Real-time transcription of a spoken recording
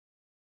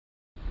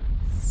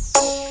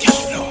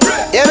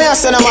I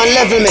say, man,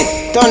 level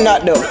me. Turn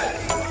that down.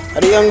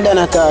 The young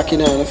Dana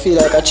talking and I feel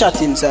like a chat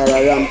inside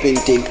a ramping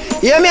thing.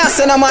 Yeah, me I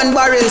say no man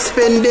barrel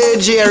spend day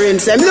jeering.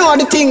 Say, me know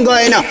the thing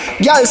going on.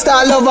 Girl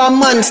start love and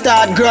man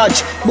start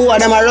grudge. Both of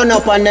them a run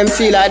up and them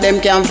feel like them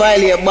can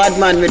violate bad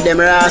man with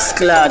them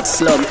rascal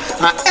slum.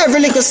 And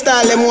every little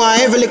style them want,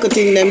 every little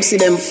thing them see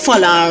them fall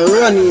and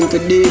run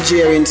into day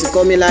jeering. So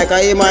come in like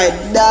I my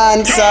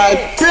dancehall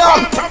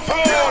plug.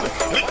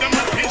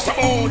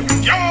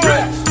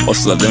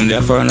 Hustle them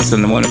there for us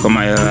and the money come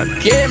my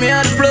yard. Give me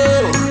a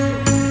flow.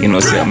 You know,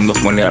 say I'm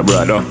enough money,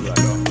 brother.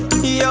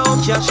 Yo,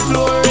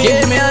 Cashflow.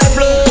 Give me a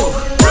flow.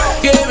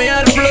 Give me a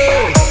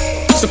flow.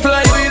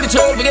 Supply you with the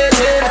trouble, get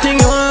everything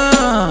you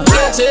want.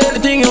 Get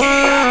everything you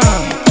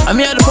want. I'm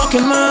here the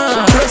fucking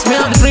man. Plus me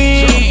have the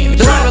dream.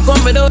 The one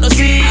come without no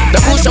seed. The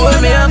push away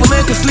me have to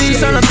make you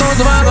sleep. And the tons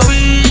of my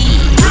weed.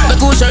 The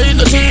cushion eat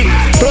the thing.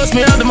 Plus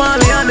me have the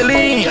money and the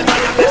lean.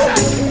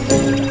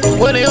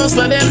 Where the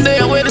hustler them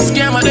there, where the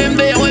scammer them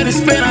there, where the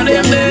spinner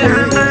them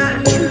there.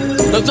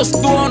 They just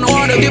don't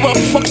wanna give a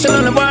fuck shit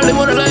on the bar, they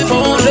want a life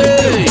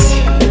only.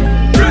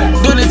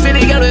 Do this for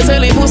the girl, we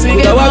tell you pussy,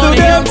 get money,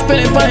 I'm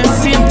spending for the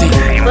same thing.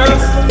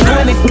 Do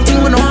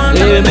anything we don't want,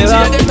 let me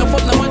get the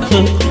fuck now.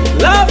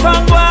 Laugh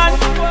and go on,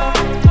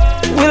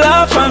 we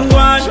laugh and go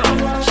on.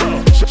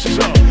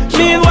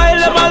 Meanwhile,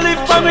 them a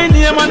live for me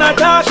name and a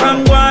talk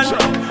and go on.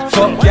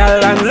 Fuck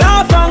y'all and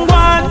laugh and go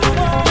on.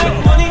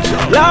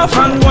 Laugh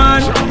and go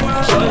on.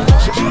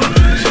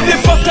 The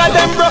fucker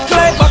them broke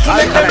like buckle,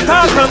 make them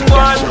talk and go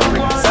on.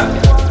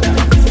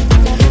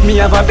 Me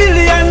have $1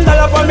 billion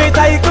for me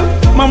title.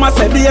 Mama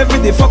said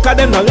David, the fucker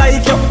them no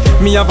like you.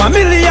 Me have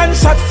 1,000,000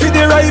 shot for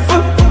the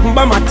rifle.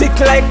 Bama tick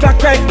like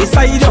clock right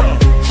beside you.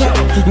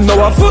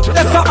 Now a foot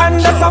that's a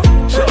hand that's up.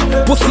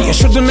 Pussy you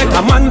shouldn't make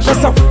a man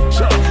dress up.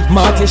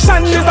 Marty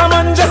Shan is a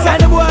man just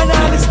and the boy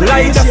and this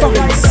blind just up.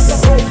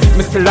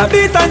 Me still a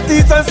beat and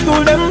teach and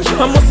school them.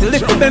 I must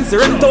lick with them,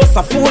 Sirentos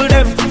a fool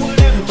them.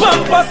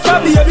 Pampas a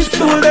baby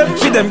stool them.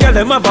 Feed them, get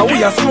them have a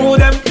we a screw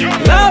them.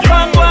 Laugh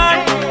and go on.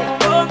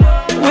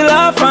 We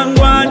laugh and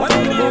go on.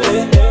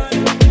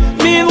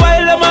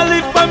 Meanwhile, them a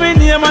live for me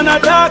name and a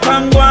talk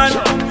and go on.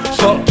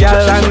 Fuck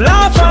y'all and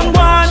laugh and go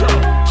on.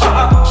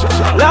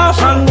 Laugh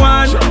and go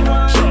on.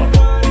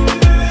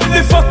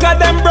 The fucker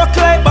them broke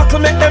like buckle,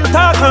 make them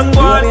talk and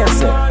go on.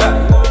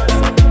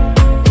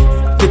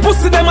 The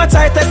pussy them a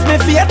try test me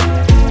fate.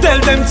 Tell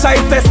them try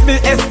test me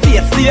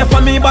estate. Stay up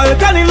on me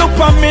balcony, look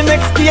on me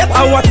next gate.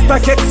 I watch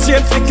stock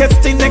exchange, we catch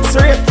the next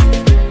rate.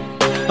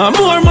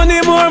 More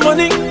money, more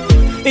money.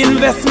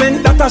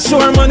 Investment that a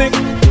sure money.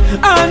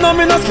 I know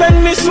me no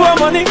spend me sure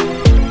money.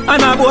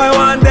 And a boy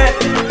want that.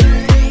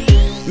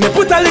 Me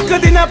put a little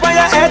dinner on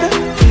your head.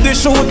 The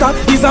shooter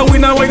is a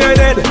winner when you're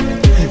dead.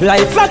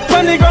 Life flat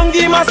on the ground,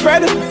 give my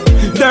spread.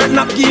 Dirt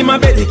not give my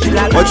belly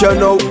killer. Watch you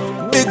know.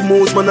 Big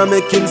moves man I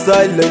make in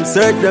silence.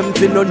 Hurt them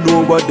till no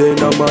know what they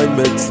na mind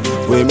makes.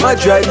 When my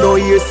drive no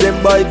hear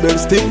same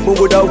Bibles. Think me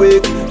would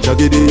awake.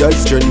 Jaggy the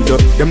ice strength.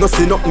 Them no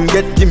see nothing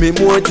yet, give me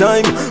more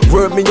time.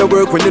 Work me a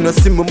work when you no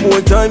see me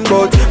more time.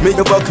 But me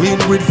never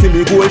clean with for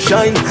me gold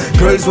shine.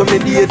 Girls when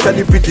me date are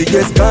the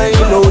prettiest kind.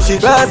 Now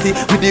she classy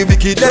with the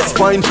wickedest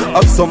fine.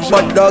 Have some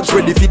bad dogs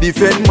ready for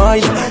defend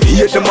mine.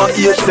 Hate them a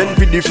 8 cent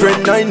for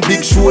different 9.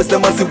 Big shows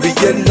them as if we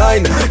get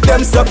 9.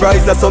 Them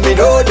surprised that some me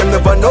know. Them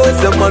never know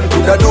some man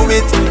coulda do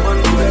it.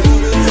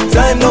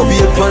 Time no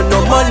wait for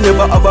no man.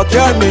 Never have a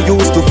car me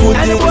used to put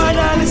it.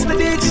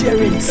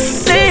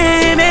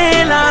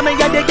 Me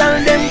got the girl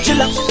them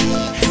chilla.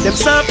 Them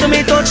soft to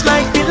me touch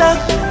like pillar.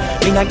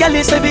 Me a girl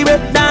is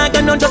everywhere dog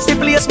and not just the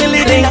place me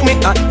living. Me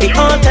it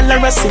all tell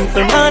her a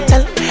simple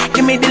mortal.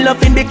 Give me the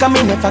loving because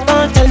me never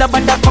can't tell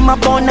nobody come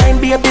about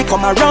 9 baby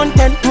come around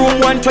 10. Room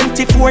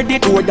 124 the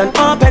door done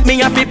open. Me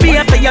have to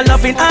pay for your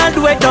loving all the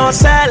way don't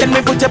sell. Let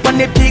me put you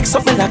on the peak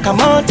something like a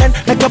mountain.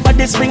 Make your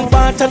body spring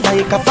water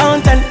like a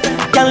fountain.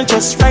 Girl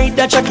just ride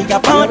the jockey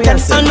about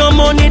them. And no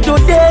money do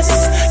this.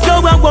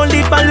 You a won't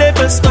leave a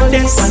levels to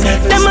this.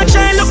 Them a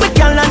try look with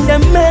girl and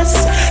them mess.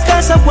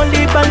 Cause I won't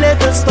leave a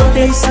levels to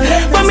this.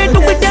 When me do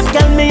with them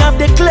girl me have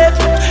the clip.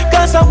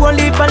 Cause I won't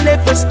leave a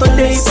levels to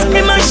this.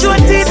 Him a short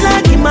teeth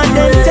like him a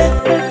dente.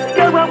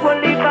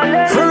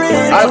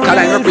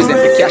 Alkaline represent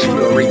the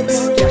Cashflow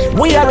rings.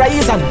 We are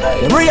rising,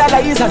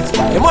 realizing.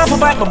 Them want to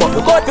fight me but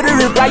we go to the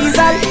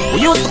reprisal. We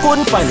used to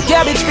couldn't find the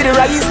cabbage for the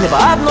rice. Never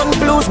had nothing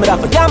to lose, me that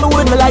forget me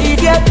with my life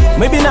yet.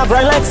 Maybe not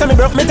grind like semi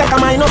broke, me take a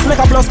minus, make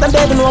a plus. Then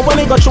they don't know when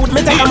me go shoot, me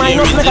take a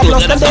minus, make a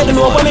plus. Then they don't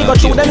know when me go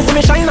shoot, then see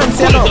me shine and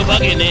say no.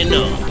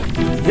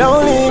 You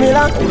leave me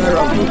like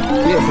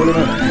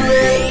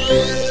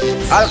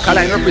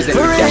Alkaline represent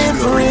the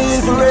Cashflow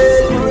rings.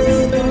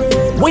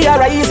 We are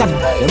rising,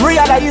 them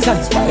realizing.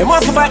 Them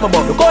want to fight me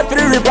but look out for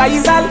the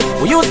reprisal.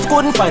 We used to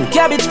couldn't find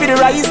cabbage for the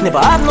rice.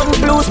 Never had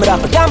nothing blues, me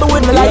have to gamble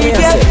with my life,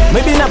 yeah.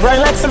 Maybe not bright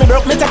like semi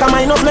broke, me take a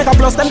minus, make a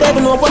plus. Them they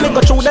know when me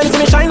go through, them see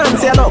me shine and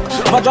say look.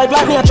 Have a drive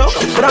like me a truck,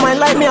 but I mind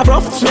like me a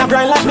prof. Me a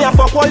grind like me a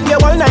fuck, all day,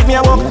 all night me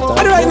a walk.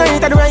 At the right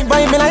night, at the right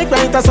vibe, me like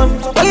right or some.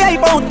 Well, yeah, I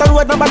bout the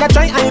road, nobody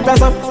try hype or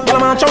some. Girl,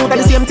 I'm a chow, that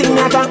the same thing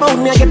me a talk about.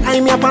 Me a get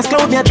high, me a pass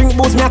cloud, me a drink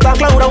booze, me a talk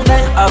cloud out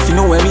there. If you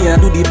know where me a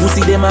do the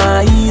pussy, them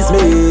a ease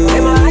me.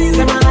 Them a eyes,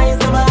 them a eyes,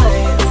 them a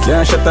eyes.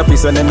 Can't shut up,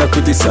 piece and them a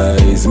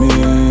criticize me.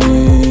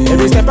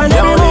 Every step I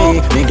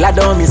know me glad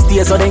on me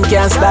stay so them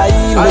can't style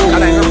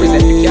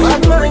me.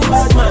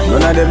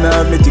 None of them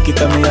have me ticket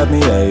and me have me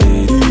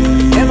ID.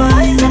 Them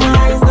eyes, them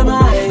eyes, them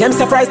eyes. Them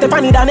surprised they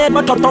funny than head,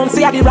 but uptown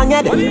say I the wrong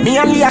head. Me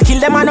and Leah kill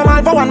them and no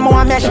man for one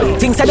more med.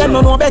 Things say them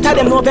no know better,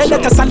 them know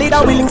better solid.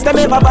 Our links them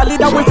ever valid,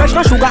 we fresh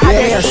no sugar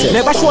added.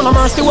 Never show no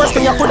man the worst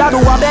thing you coulda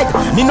do a beg.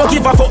 Me no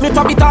give a fuck, me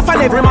pop it off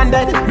and every man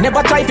dead.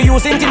 Never try to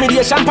use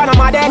intimidation,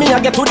 Panama dead. Me a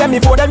get to them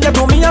before them get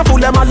to me and fool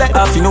them all let.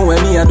 If you know where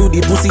me a do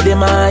the pussy,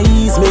 them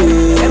eyes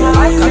me. Them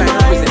eyes, them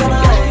eyes, them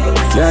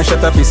eyes. Can't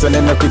shut up, piece and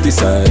them a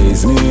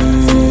criticize me.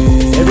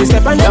 Every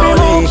step I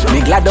know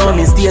me glad on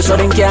me stay so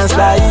them can't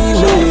style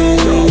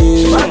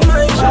me.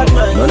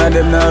 None of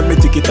them have me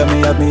ticket and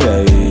me have me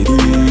ID.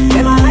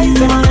 Them eyes,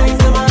 them eyes,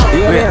 them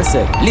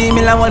eyes. Leave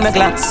me alone, my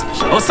glass.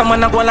 Oh,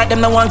 someone a go like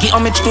them, no one give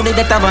homage to the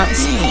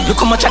database. Look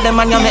how much of them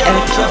man you me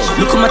help.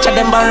 Look how much of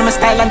them borrow my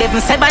style and they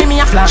even say buy me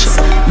a flash.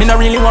 Me no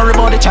really worry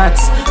about the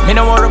chats. Me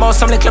no worry about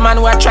some little man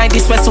who a try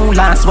this way soon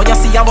last. What you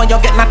see and what you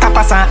get not a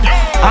pass on.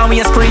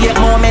 Always create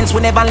moments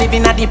we never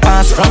living at the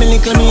past. From a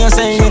little me I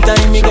say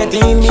anytime me get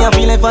in, me I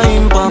feel like a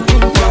impact.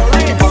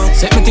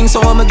 Set me things so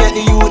I'ma get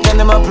the youth and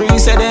them a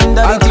pre-say them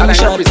that the thing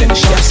shot.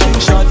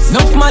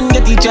 Enough man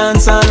get the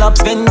chance and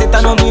laps, then they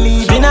no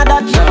believe in a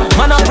that.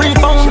 Man a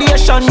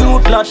pre-foundation,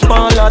 youth lot,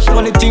 pan lot.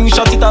 When the thing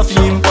shot it a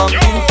feel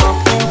impact.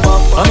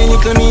 I mean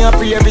little me a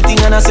pre everything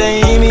and I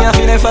say me I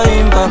feel like a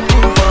impact.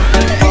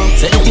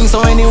 Set the thing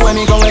so anywhere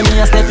me go when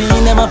me a step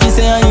in, them a feel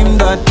say I am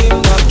that.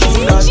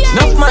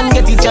 Enough man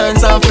get the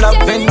chance and flap,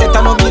 then they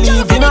no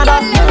believe in a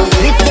that.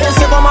 If they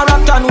say come a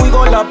rock and we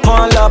go lap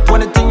on lap,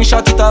 when the thing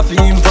shot it a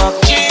feel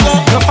impact.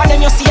 No for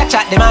them you see a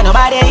chat, them a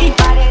nobody.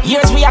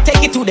 Years we a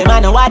take it to them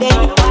a nobody.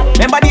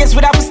 Remember days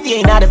we have to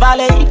stay in the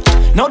valley.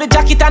 Now the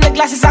jacket and the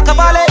glasses are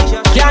cavalry.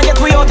 Can't get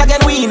we out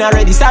again, we in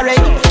already, sorry.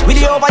 We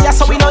the over here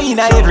so we know in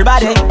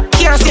everybody.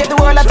 Can't save the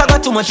world, I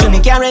got too much to me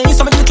carry.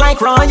 So we look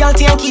like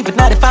royalty and keep it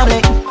not the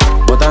family.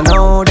 But I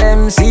know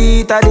them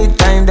see it at the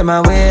time, them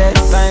a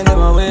waste.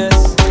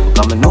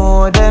 Come and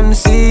know them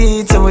see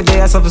it, so we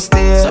there so we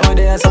stay.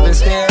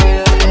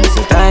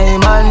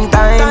 Time and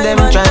time, them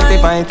trying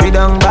to fight we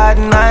don't bad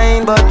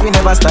mind. But we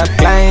never stop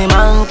climb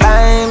and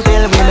climb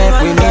till we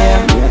make we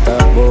name.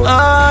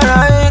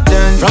 Alright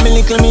then. From a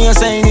little me I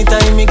say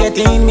anytime me get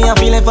in, me I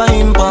feel like a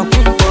impact.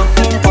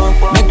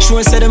 Make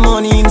sure say the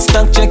money in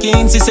stock, check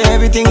in, see say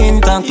everything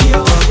intact.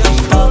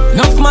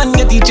 Enough man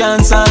get the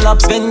chance and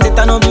lap, spend it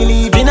and no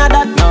believe in a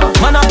that.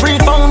 Man a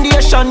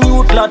pre-foundation,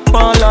 youth lot,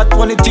 pan lot.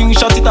 When the thing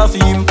shot it off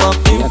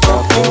impact.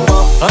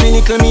 From a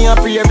little me I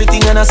pre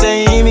everything and I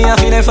say me I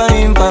feel like a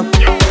impact.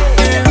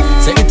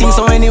 Say the thing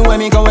so anywhere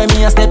me go when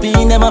me a step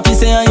in, them a feel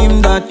say I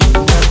am that.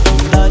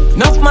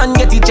 Enough man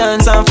get the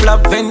chance and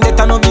flap,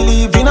 vendetta no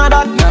believe in a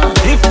that.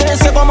 If they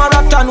say come a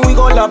rock and we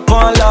go lap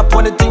on lap,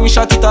 when the thing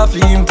shot it off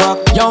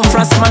impact. Young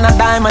frost man a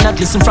dime and a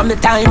glisten from the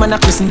time and a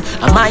listen.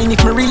 I mind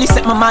if me really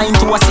set my mind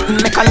to a sitting,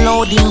 make a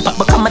load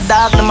impact, become a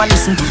dog, them a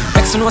listen.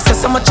 Next you know say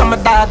so much I'm a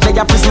dog, they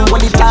a prison,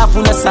 well it off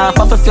when the soft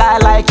off a fly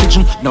like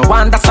pigeon. No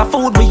one that's a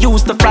food we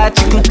use to fry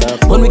chicken.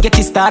 When we get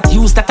it start,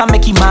 use that and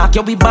make it mark.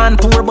 Yeah we born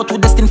poor but we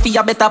destined for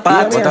a better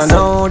part. But I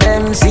know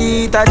them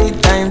see it at the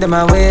time, them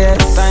a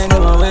waste.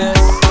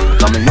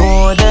 Come and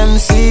know them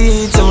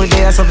see it, so we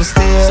there so we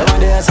stay.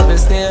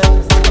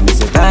 Me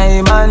say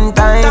time and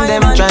time,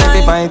 them trying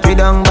to fight we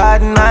don't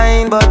bad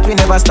mind, but we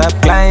never stop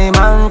climb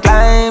and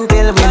climb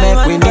till we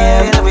make we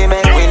name.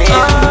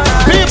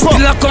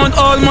 Still I count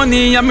all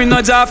money, and me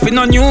no job for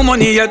no new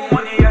money yet.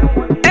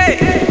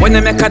 Hey, when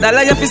they make a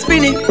dollar, you fi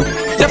spin it,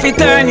 you fi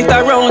turn it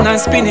around and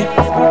spin it.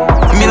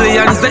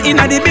 Millions they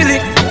inna the billy,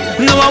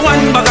 no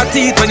one bag of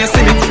teeth when you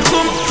see me.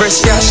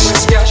 Fresh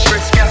cash,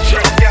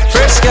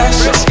 fresh cash.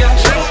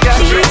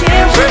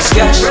 Fresh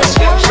cash.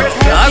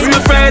 As my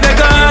Friday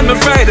gone, my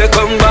Friday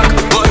come back.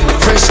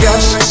 Fresh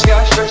cash.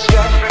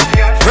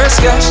 Fresh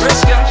cash.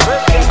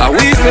 I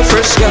we say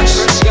fresh cash.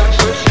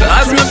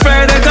 As my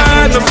Friday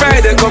gone, my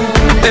Friday come.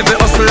 Every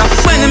hustler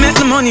when they make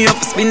the money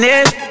up, spin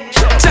it.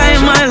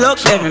 Time my luck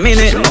every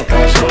minute.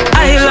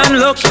 Island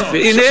luck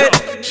every minute.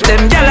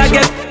 Them gyal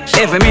get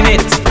every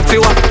minute.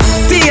 Feel what?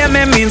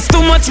 TMM means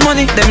too much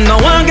money. Them no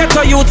one get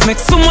to youth make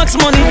so much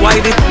money.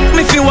 Why did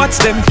me fi watch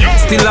them?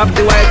 Still have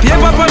the white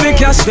paper for me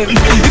cash them.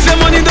 If your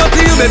money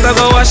dirty, you better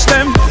go wash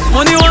them.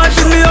 Money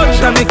wanted me out,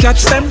 and me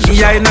catch them.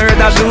 Yeah, I know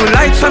that blue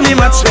light for me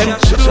match them.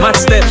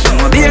 Match them.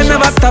 Money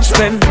never stop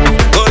spend.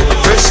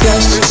 Fresh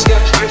cash.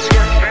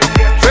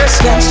 Fresh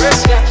cash.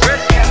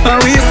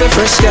 And we say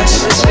fresh cash.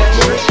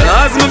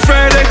 As my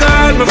Friday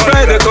gone, my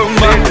Friday come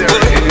back.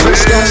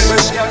 Fresh cash.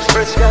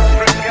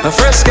 A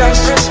fresh cash.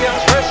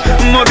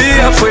 Maybe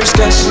a fresh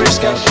cash.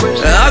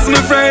 As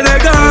my Friday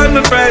gone,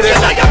 my Friday.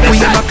 We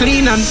have a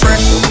clean and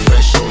fresh.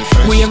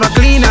 We have a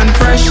clean and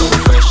fresh.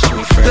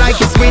 Like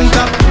it's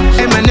winter.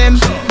 M&M,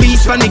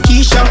 beast from the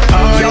Keisha.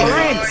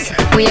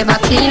 We have a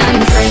clean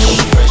and fresh.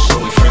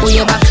 We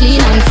have a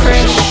clean and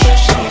fresh.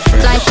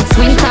 Like it's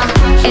winter.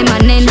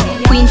 M&M,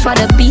 queen for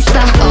the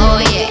bisa. Oh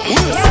yeah.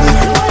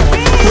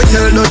 We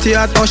tell dirty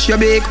at us you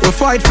bake. We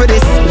fight for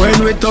this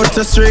when we touch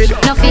the street.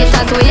 No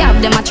filters we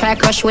have, them a try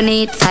crush we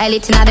need. Tile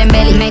it in them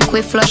belly, make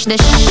we flush the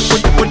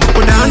shit. We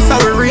dance how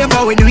we rave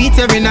how we do it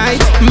every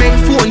night. Make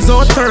phones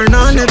out, turn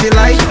on every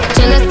light.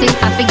 Jealousy,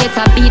 I forget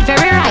a beat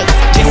very right.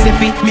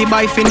 Giuseppe, me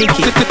buy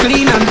finicky.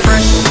 Clean and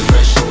fresh.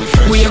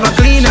 We have a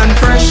clean and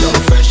fresh.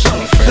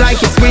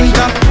 Like it's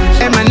winter.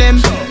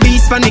 M&M,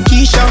 beast from the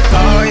Keisha.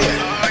 Oh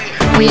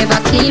yeah. We have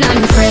a clean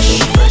and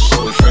fresh.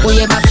 We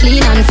have a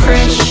clean and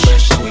fresh.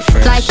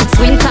 Like it's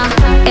winter.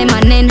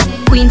 M&M,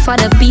 queen for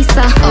the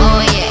bisa.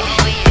 Oh yeah.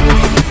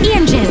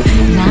 Angel,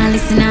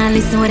 nah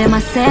listen what them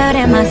a say,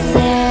 them a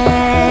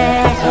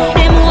say.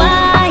 Them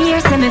why hear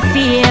say me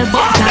feel,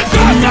 but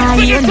them nah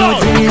hear no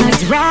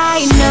deals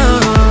right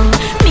now.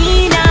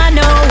 Me nah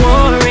no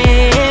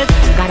worries.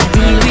 Gotta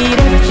deal with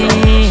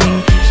everything.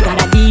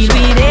 Gotta deal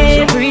with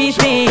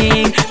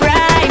everything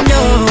right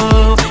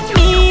now.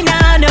 Me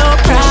nah no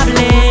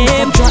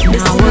problem.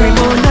 Nah worry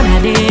about none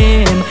of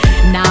them.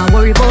 Nah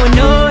worry about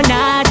none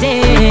of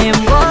them.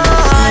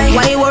 Boy,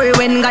 why you worry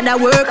when gotta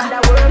work?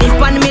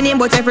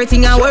 But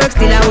everything I work,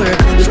 still I work.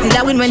 You still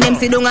I win when them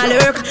sit down a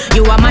lurk.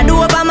 You are mad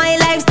over my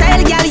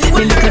lifestyle, girl. You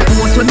will little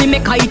post when me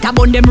make a hit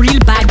about them real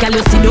bad, girl.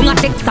 You sit down a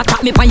text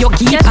attack me on your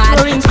keypad.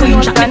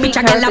 Screenshot me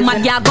picture, girl. I'm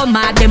mad, yeah, go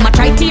mad. Them a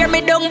try tear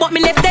me down, but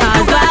me left them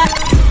too bad.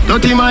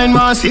 Dirty mind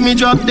want see me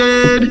drop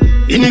dead.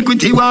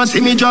 Iniquity want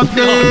see me drop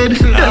dead.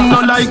 Them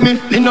no like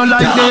me, me no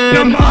like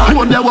them.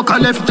 Who they walk a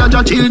left judge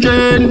a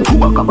children.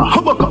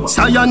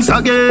 Science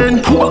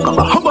again.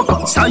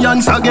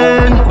 Science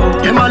again.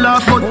 Them a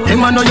laugh but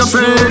them a know your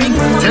friend.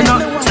 Send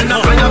a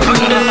prayer for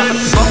them.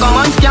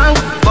 Pokemon skank,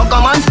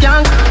 Pokemon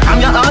skank. I'm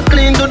your heart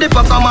clean to the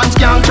Pokemon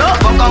skank.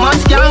 Pokemon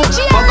skank,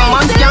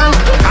 Pokemon skank.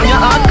 I'm your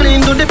heart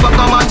clean to the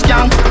Pokemon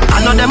skank.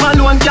 I know them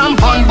alone can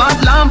burn bad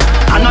lamp.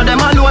 I know them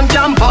alone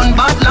can burn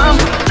bad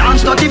lamp.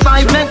 Times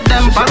 35 make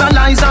them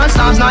paralyze.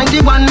 Stars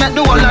 91 make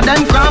the whole of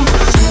them cramp.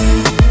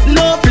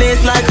 No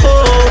place like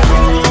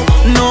home.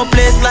 No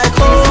place like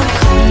home.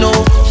 No,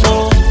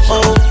 oh,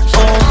 oh,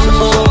 oh,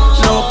 oh.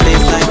 No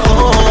place like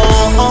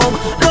home.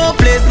 No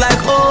place like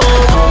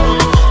home.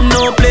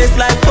 No place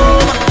like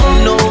home.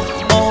 No,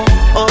 oh,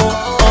 oh,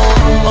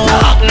 oh,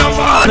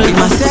 oh. Read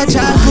my search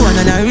on phone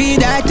and I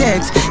read that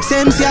text.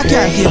 Same see I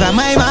can't favor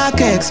my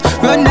markets.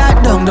 Run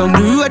that down the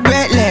road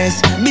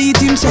breathless. Beat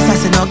him chest, I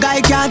say no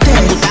guy can't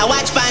test. Put a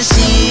watch pan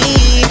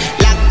she,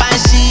 lock pan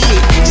she.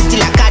 She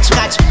still a catch.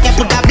 Yeah,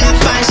 put a black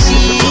pan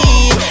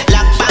she,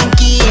 lock pan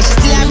key. She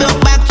still a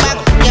broke backpack.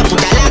 Yeah,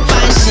 put a lock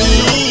pan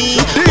she,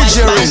 watch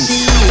pan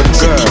she.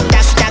 She tick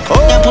tack tack.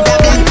 Yeah, put a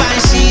black pan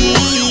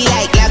she,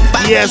 like lock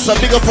pan. Yes, a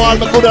big up all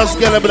my good ass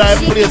girl, but I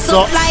play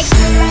so.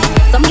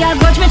 Some girl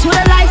grudge me to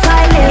the life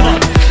I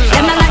live.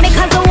 Them not like me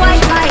cause the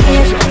wife I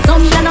is.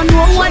 Some girl don't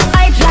know what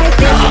hype like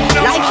this.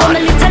 Like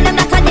when me tell them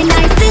that I the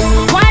nicest.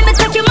 Why me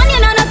take your money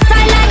on a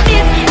style like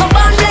this? No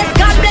born bless,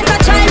 God bless a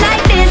child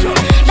like this.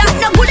 That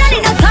no good and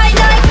it no tie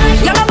like.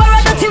 You're a borrow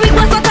dirty wig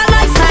was what a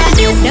lifestyle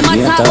this. Them a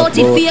talk about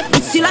it fake,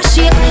 it's still a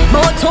shape.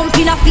 Bout thump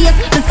in a face,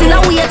 it's still a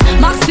weight.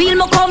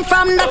 Maxfield me come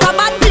from, not a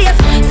bad place.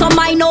 Some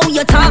I know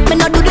you talk, me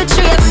no do the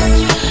trace.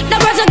 The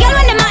grudge a girl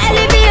when them a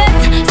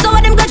elevate. So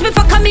them grudge me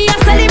fuck me a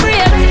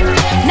celebrate.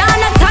 Now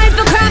no time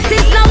for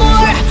crosses no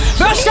more.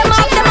 Brush them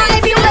off, them all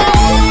if you know.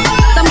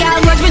 Some girl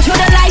grudge me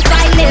through the life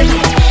I live.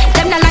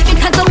 Them not like me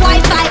cause the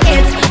Wi-Fi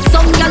is.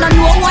 Some girl don't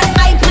know what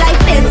hype life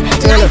is.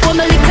 Like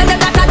when me lick tell them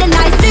that I the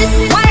nicest.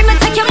 Why me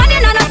take your money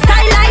on a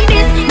style like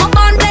this? My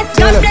born blessed,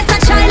 God bless a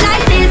child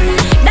like this.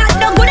 That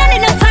no good and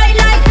in a tie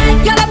like.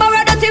 Y'all a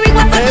borrow dirty wig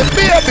what's up?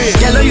 Baby,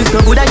 girl you so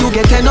good that you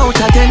get 10 out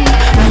of 10.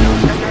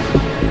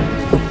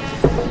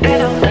 10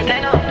 out of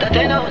 10 out of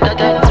 10 out of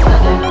 10.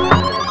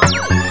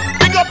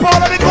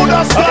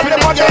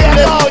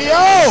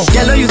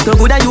 Girl, you so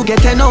good that you get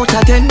 10 out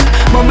of 10.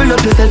 Bumble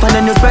up yourself and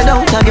then you spread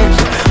out again.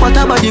 What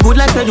about the good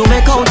life that you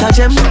make out of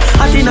gem?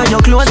 I think on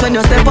your clothes when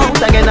you step out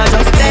again. I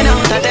just 10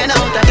 out of 10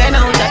 out of 10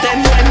 out of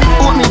 10.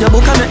 Hold me your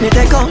book and let me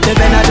take out the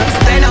pen. I just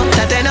 10 out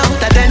of 10 out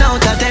of 10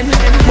 out of 10.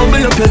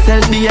 Bumble up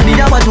yourself, baby,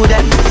 I want to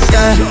them.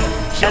 Yeah,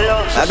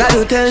 I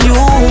gotta tell you,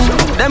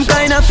 them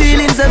kind of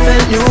feelings I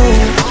felt you.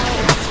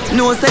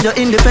 No, say you're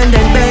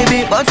independent,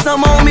 baby, but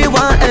somehow me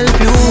want help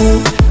you.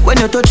 When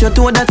you touch your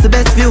toe, that's the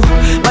best view.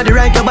 Body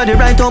right, your body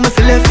right, how me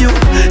feel left you.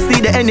 See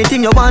the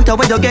anything you want, or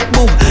when you get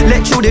boo.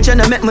 Let you the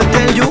channel, make me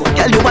tell you.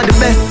 Tell you are the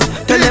best.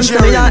 Tell them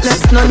say me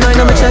heartless, none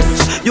in my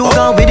chest. You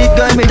gone with it,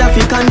 girl, me that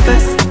fi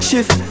confess.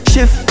 Shift,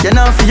 you're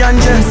not fi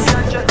undress.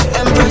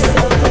 Empress.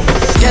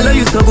 Girl,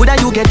 you So good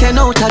that you get 10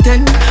 out of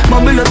 10.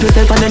 Bubble up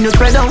yourself and then you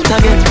spread out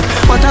again.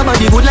 What about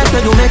the good life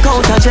that you make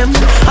out of gem?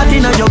 Hot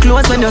in your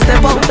clothes when you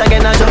step out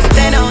again. I just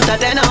 10 out of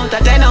 10 out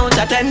of 10 out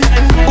of 10.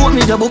 Hold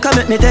me your book and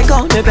make me take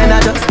out the pen.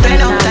 I just 10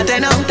 out of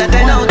 10 out of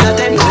 10 out of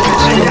 10.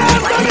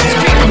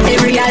 The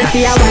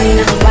reality of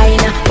wine,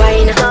 wine,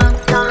 wine,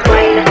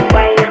 wine,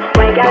 wine,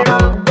 wine,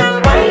 girl.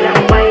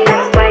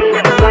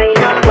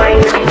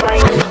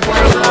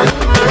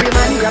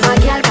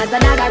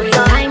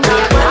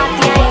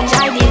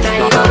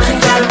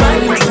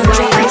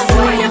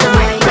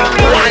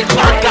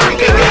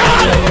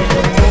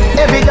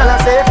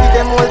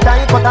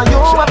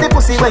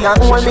 When you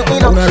hold me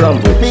in up,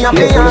 me a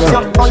fiance you,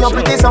 on your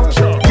pretty son.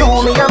 You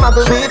me a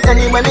muggle with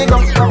anywhere me go.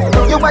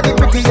 You are the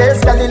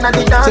prettiest girl inna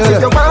the dance.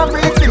 If you want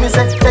breathe, see me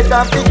say take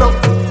off the glove.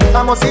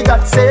 I must see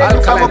God say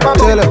you come up above.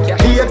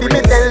 Baby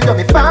me tell you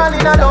me fall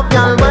in love.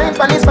 Y'all mind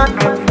pon this fat,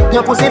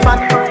 your pussy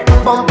fat,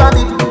 bump a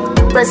bit,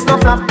 press no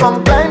flap,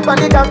 come climb pon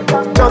the top,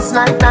 just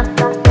like that.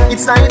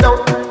 It's slide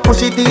out,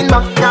 push it in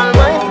back. Y'all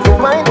mind,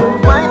 mind,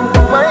 mind,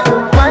 mind,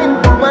 mind,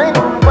 mind,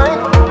 mind,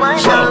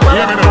 mind, y'all mind.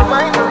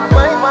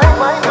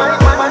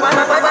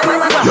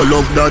 You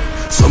love that,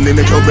 so me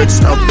make your bed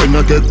stop when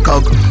you get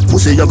cock.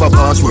 Pussy have a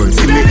password,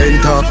 see me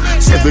enter.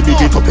 7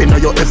 digit up in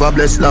your ever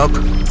blessed lock.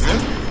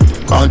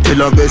 Can't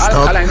tell a best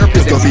stop.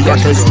 Take your via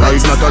test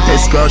drive, not a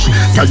test crash.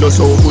 Tell you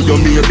so good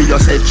you maybe a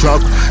set trap.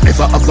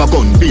 Never have a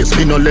gun base,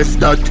 me no left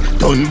that.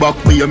 Turn back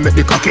me and make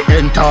the cocky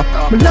enter.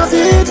 Love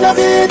it, love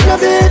it,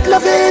 love it,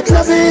 love it,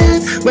 love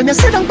it. When you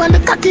sit down on the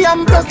cocky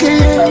I'm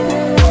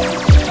broken.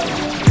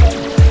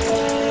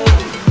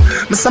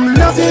 Some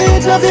love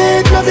it, love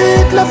it, love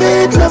it, love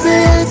it, love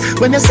it.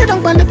 When you sit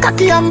down on the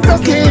cocky, I'm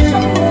broken.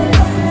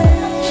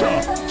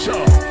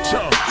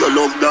 You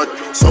love that,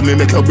 so me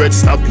make your bread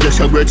stop, yes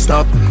your bread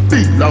stop.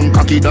 Big long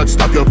cocky that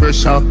stop your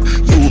pressure.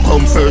 You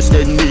come first,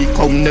 then me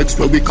come next.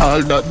 Where we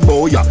call that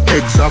boy a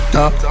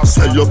exactor.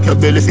 Swell up your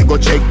belly if you go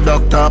check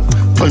doctor.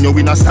 Turn you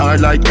in a star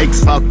like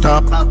X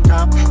Factor.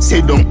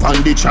 Sit down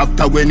on the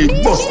tractor when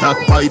it bust that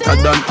whiter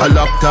than a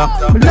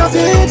laptop. Love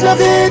it,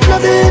 love it,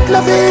 love it,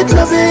 love it,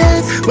 love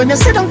it. When you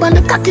sit down on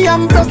the cocky,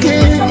 I'm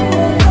broken.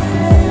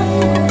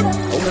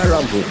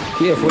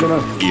 Careful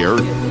enough. Here.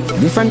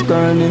 Different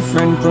girl,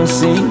 different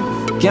pussy.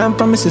 Can't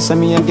promise you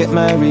me and get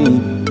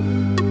married.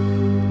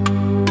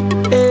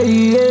 Hey,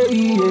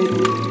 hey,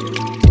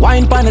 hey.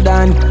 Wine pon the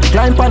dan,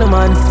 climb pon the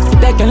man.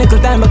 Take a little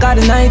time because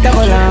the night I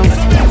go long.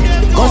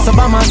 Cause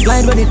Obama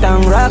slide with the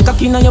tongue. Rock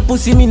cocky on your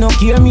pussy, me no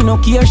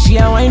care. She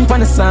a wine pon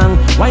the song,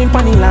 wine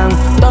pon the long.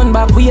 Turn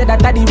back way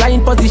that at the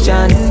right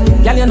position.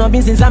 Girl you know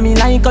been since I me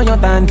like on your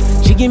tan.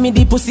 She give me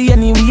the pussy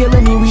anywhere.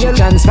 She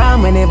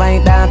transform whenever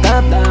I dark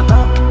up.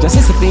 Just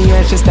disappear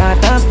when she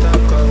start up.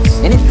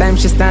 Anytime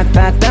she start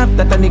up,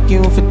 that on the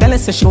queue for tell her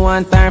so she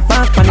want her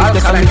fuck. And if the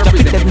drop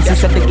it dead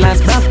since the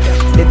glass drop.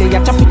 They a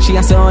chop it, she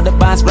a say all the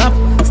bass rap.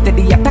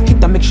 Steady attack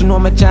it and make sure no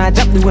me charge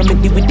up. The way me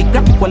deal with the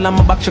graphic while I'm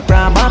a back she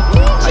grab up.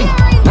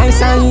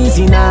 Nice and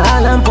easy now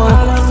all and pull.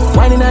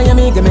 Whining on your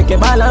make a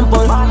ball and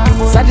pull.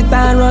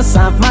 Sagittarius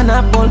half man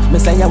a pull. Me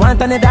say you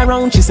want another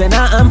round, she say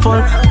nah I'm full.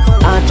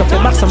 I chop it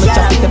back so me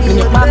chop it up in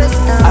your back.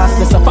 Ask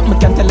me so fuck me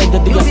can't tell her you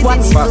do your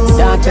squats.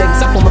 Dark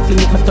legs up when me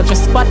fling it, me touch your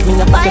spot. Me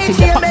a pocket till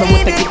you pop me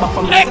will take it back.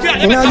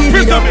 You know give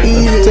it up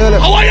easy.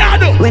 How are you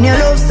do? When you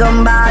love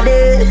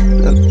somebody,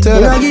 you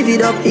know give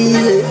it up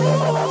easy.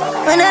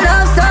 When you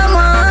love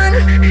someone,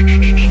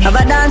 have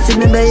a dance with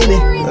me, baby.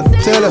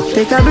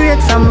 Take a break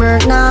from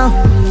work now.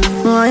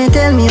 Why you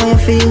tell me how you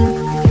feel?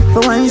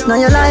 For once now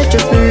your life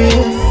just be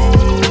real.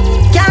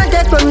 Can't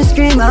take when we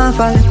scream and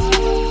fall.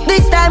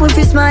 This time if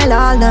you smile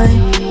all night.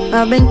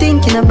 I've been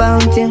thinking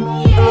about you.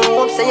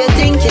 Hope say you're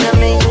thinking of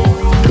me.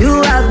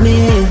 You have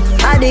me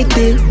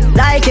addicted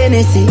like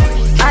Hennessy.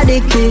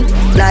 Addicted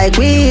like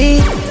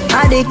weed,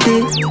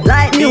 addicted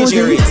like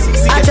music,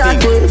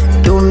 attracted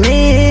to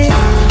me,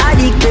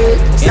 addicted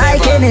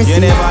like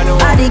Hennessy,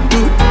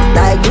 addicted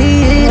like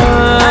weed,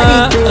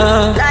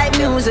 addicted like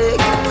music.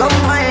 Come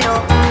wind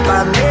up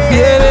for me.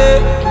 Baby,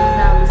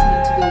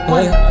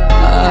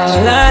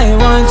 all I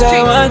want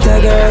a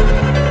girl.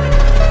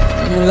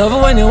 I love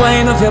it when you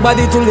wind up your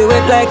body till you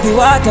wet like the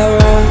water.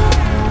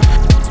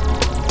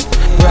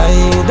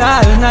 Ride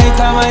all night,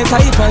 I'm my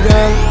type of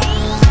girl.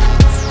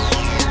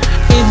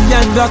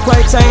 Indian black,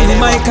 white, shiny,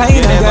 my kind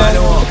of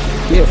girl.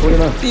 Careful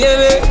enough.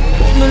 Baby,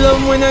 me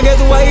love when you get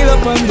wild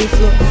up on the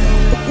floor.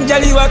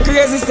 Girl, you a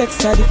crazy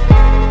sex addict.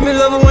 Me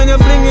love when you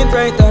fling it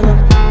right on her.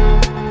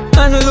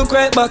 And you look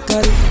right back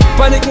at it.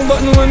 Panicking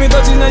button when me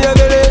touching on your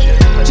belly.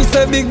 She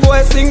said, big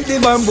boy, sing the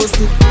bamboo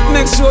stick.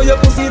 Make sure your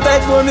pussy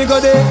tight for me go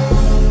there.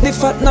 The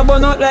fat na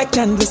burn out like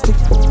candlestick.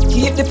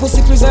 Keep the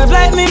pussy preserved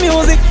like me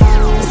music.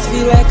 Just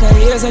feel like a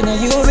years and I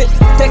use it.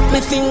 Take my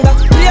finger,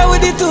 play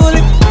with the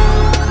tulip.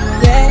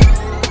 Yeah.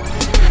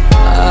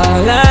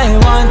 All I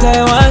want a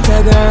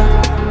girl.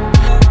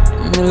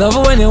 Me love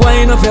when you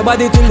wind up your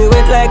body till you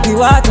wet like the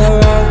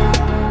water.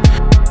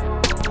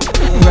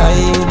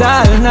 Ride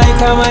all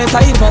night, I'm my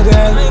type of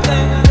girl.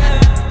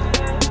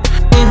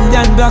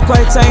 Indian black,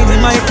 white, shiny,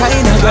 my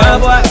kind of girl.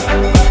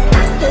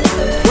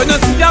 When you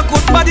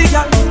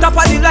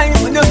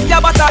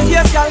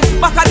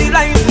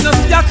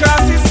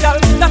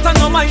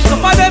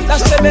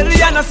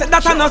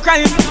that a no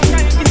crime.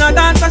 In a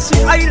dance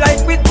she high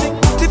like Whitney.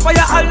 The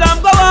fire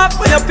alarm go off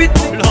when you pit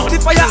me. The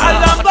fire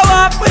alarm go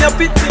off when you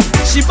pit me.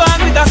 She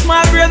born with a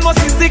small brain, must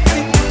be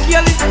sickly.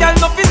 Careless girl,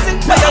 no fishing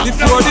fire. The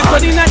floor, the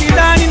sun inna the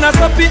dawn, inna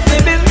so pit me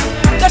bill.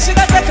 You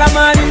shoulda take a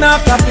man in a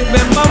profit.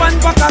 Remember one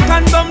pack of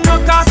condom, no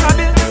cost a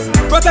bill.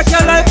 Protect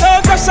your life, don't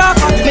crush off.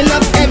 Me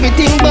love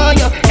everything boy,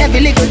 you. Every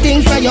little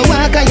thing from your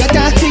walk and your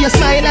talk to your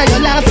smile and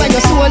your laugh and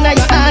your soul and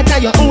your heart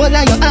and your whole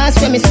and your ass.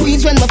 When me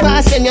squeeze, when me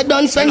pass, when you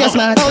dance, when you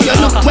smart. How you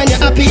look when you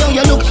happy, how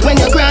you look when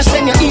you crash,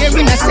 when you hear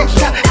in a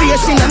sector.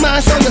 Face in a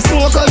mask, how you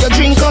smoke, how you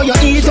drink, how you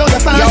eat, how you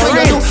fast, how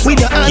you do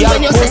with your hands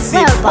when you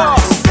say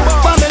boss.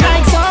 But me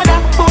like soda,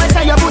 boy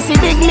say your pussy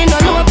big, me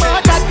no know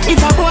about that. If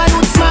a boy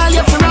would smile,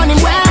 you fi running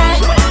away.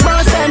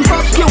 Boss and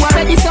fuck you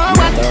already, so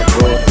what?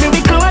 Me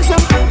be close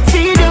up,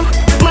 feed you,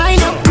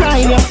 mind up,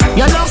 cry you.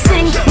 Your love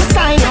sing, me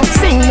sign up,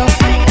 sing no.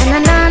 Na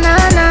na na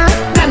na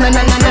na na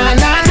na na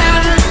na na.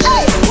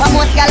 Hey, what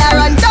most gyal a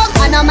run down?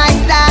 I know my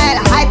style.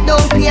 I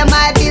don't pay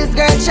my bills,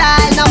 girl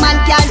child. No man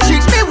can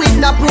treat me with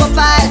no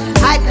profile.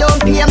 I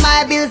don't pay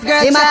my bills, girl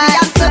child. He must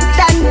have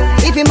substance.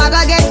 If him a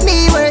go get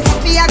me worse,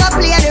 if he a go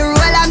play the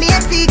role of me a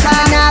seeker.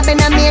 Nah,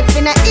 been a mate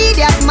for no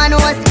idiot, man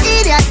was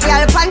idiot.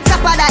 Girl, on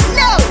top of that,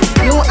 no.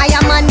 You I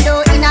am man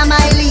though in a my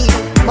league.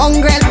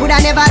 Mongrel coulda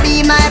never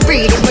be my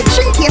breed. If we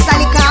drink case of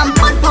liquor and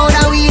pot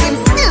powder weed, him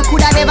still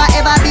coulda never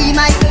ever be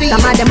my speed.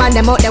 Some of them on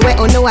them out there way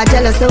oh no I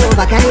jealous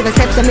over. Can't even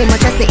step to me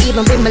much as they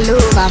even bring me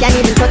over. Can't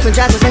even touch my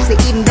jaws much as they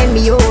even bend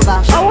me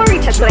over. I worry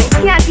to play,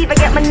 can't even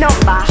get my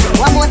number.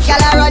 What most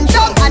gyal a run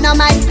down, I know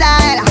my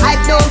style. I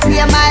don't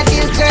pay my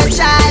bills, girl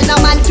child. No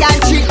man can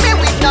treat me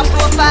with no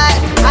profile.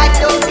 I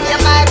don't pay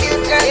my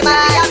bills, girl child. He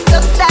must have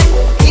substance.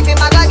 If him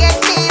a go get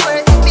me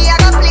worse, if he a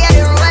go play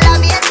the role of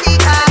me a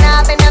seeker.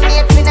 Nah, been a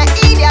mate for no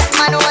idiot,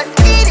 man was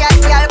idiot.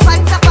 Girl, on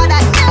top of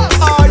that, no.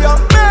 Oh, you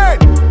man,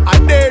 I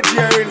did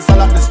here in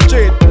Salat the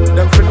street.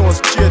 Them for no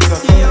straight.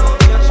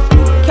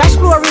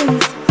 Cashflow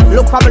rings.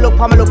 Look for me, look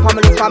for me, look for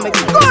me, look for me.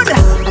 Good.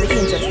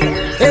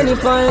 Any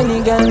point,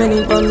 any girl,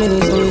 many fun, many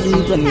so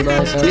deep when you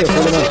pass out.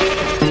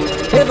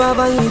 If I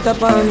ever eat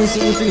up on me,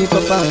 see free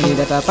for me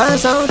that I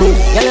pass out. Girl,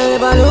 you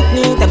never look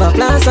neat, ever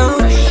flash out.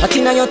 I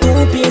think now you're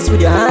two-piece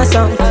with your ass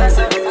out.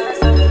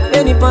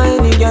 Any point,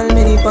 any girl,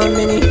 many fun,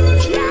 many.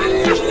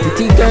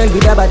 Pretty girl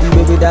with a body,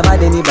 with a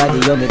bad anybody.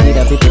 You make it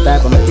a pretty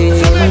type of my thing.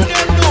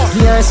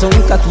 Here some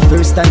cocky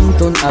first time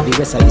turn have the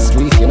rest of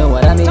history, if you know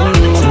what I mean.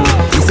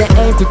 She say,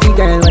 hey pretty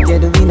girl, what you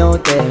doing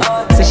out there?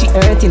 Say she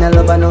hurting a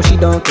lover, now she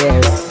don't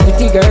care.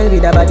 Pretty girl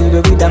with a body,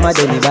 with a mad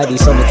anybody.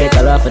 So me take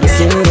her off for the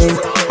scene.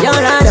 You're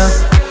rather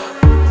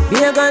be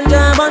a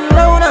ganja man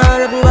round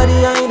her,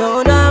 everybody I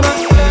know drama.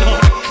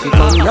 She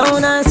come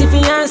down and see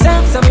for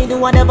herself, so we do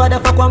whatever the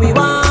fuck what we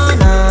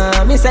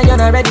wanna. Me say you're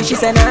not ready, she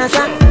say nah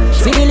son.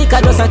 See the liquor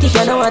just a kick,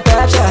 you know what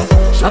touch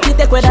her. I can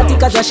take with that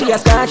cause she a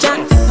scratch her.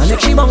 And make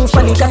she bounce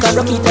panic like a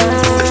rocky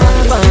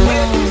top.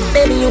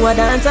 Baby you a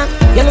dancer,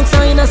 you look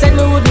so innocent,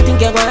 me wouldn't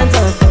think you want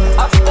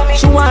her.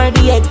 She want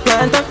the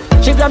eggplant,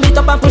 she grab it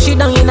up and push it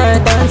down in her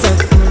dancer.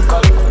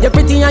 You're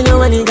pretty and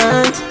you're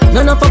elegant.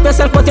 None of up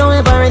yourself but you're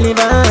ever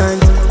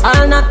relevant.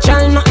 All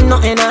natural, nothing no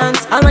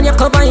enhance. All when you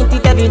cover it,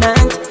 it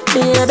evident.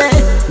 Baby,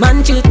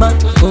 man cheat but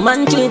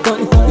woman cheat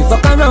on. We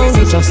fuck around,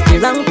 we trust the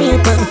wrong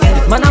people.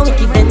 If man a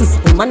wicked then,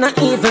 woman a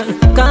evil.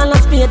 Call a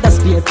spade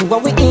to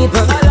what we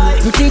evil.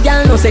 Pretty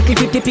girl no say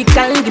clippy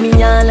typical. Give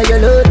me all of your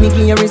load, me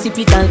give you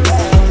reciprocal.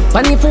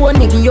 Funny phone,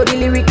 me give you the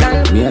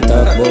lyrical. Me a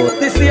talk about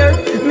this year,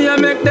 me a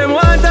make them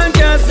want and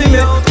can't see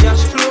me.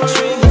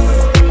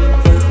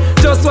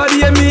 Just what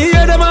they me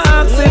hear them a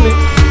asking me.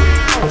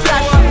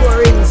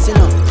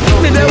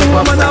 Me them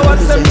woman a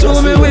watch them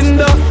through me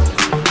window.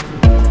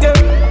 Yeah.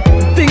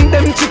 Think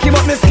them tricky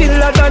but me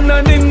skiller than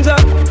a ninja.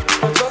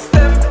 Just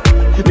them.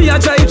 Me a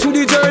drive through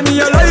the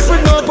journey of life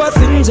with no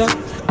passenger.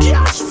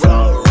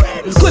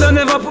 Coulda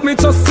never put me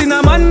trust in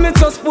a man, me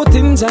just put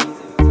in ja.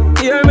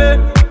 Hear me?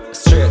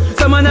 Straight.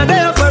 Some man a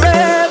there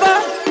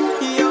forever.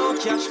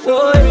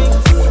 Oh,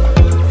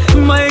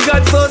 my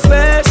God so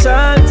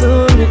special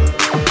to me.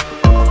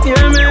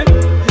 Hear me?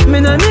 Me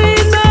no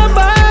need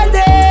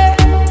nobody.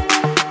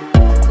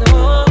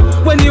 No.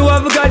 When you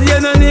have God, you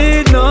no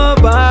need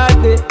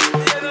nobody.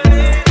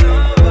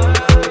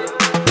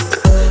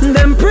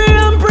 Them pray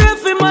and pray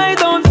for my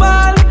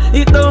downfall.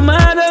 It don't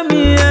matter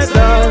me at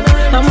all.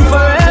 I'm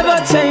forever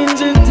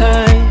changing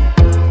time.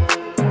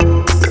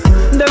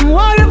 Them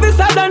want if it's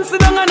a dance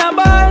down on a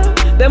ball.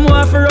 Them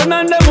want for run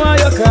and them want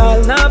you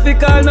call. Now if you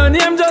call no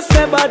name, just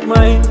say bad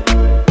mind.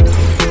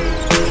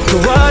 To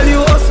all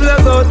you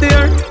hustlers out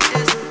there,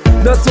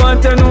 just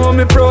want to know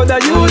me proud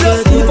that you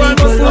just keep on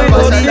hustling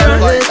out here.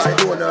 I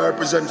don't wanna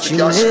represent the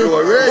Cashflow,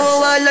 right?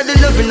 Oh, all of the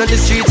loving on the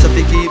streets, so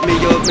they keep me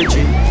up my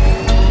dream.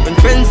 When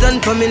friends and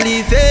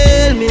family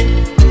fail me,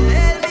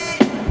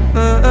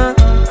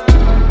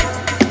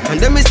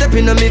 and then me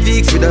stepping on me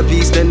Vicks with a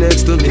piece then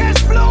next to me.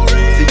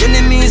 The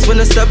enemies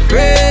wanna stop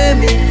praying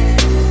me.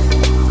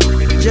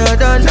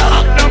 Jordan,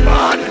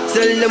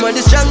 tell them I'm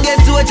the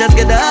strongest soldiers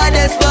get the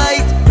hardest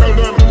fight.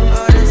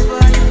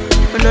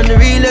 And none the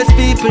realest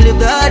people live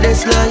the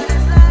hardest life.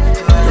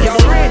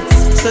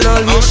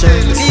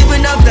 Salvation,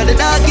 even after the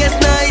darkest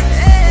night.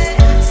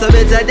 So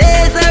better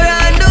days are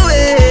on the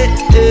way.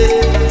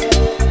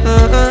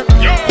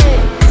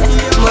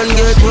 Man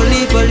get one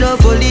leap of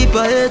love, one leap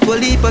of hate, one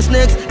leap of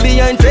snakes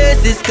behind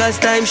faces, cause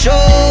time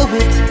show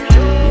it.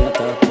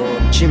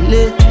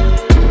 Chimney.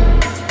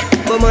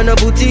 But man I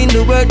put in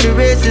the work, the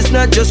race is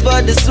not just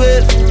for the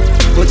swift,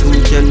 but who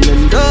can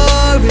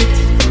endure it?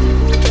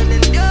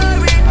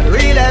 And the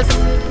realest,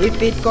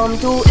 if it come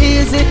too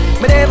easy,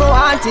 me never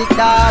want it,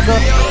 dog.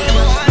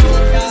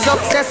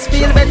 Success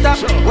feel better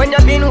when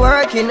you've been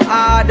working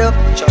hard.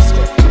 Trust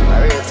me,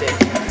 I really think.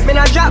 Me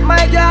not drop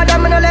my guard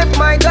and me not left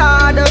my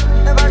guard.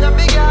 Never drop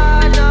big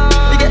guard, no.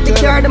 We get the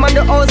car, them on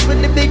the house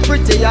with the big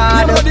pretty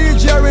yard. You know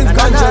DJ Rinse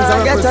conscience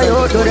and get to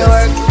you, do the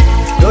work.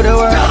 Do the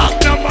work,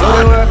 do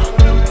the work,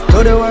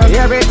 do the work,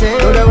 everything.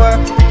 Do the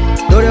work,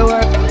 do the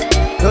work,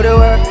 do the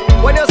work.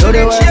 When you see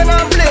the chain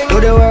and bling, do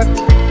the work,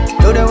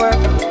 do the work,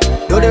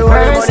 do the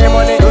work.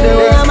 Money, do the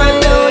work,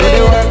 do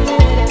the work.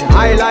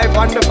 High life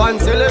and the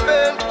fancy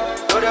living.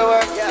 Do the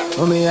work, yeah.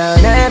 Oh me,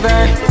 I'll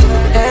never,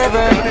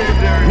 ever,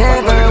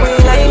 never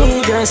will I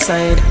leave your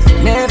side.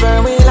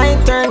 Never will I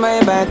turn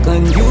my back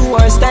on you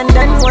or stand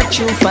and watch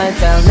you fight.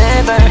 I'll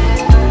never,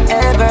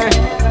 ever,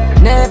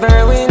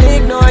 never will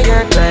ignore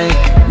your cry.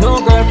 No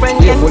girlfriend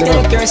can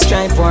take your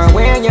stride for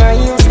wearing your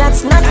heels,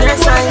 that's not your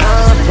size.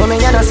 Mommy,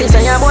 you don't see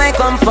say your boy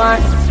come far.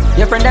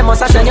 Your friend them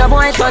must have said your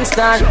boy turn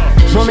star.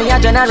 Mommy, a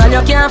general,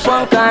 you can't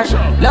funk her.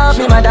 Love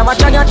me, mother,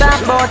 watch how you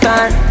talk about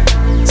her.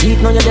 See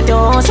it now, you get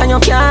your house and your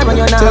car, but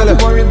you're not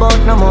to worry about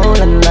no more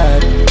than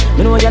that.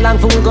 Me know your long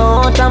fool go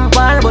out and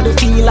par, but you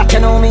feel like you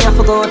know me, I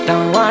forgot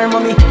and war,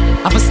 mommy.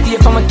 I have to stay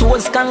for my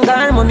toes,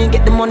 kangar, mommy.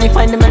 Get the money,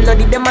 find the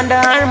melody, them and the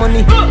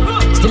harmony.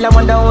 Still I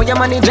wonder how you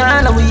manage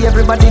all, and we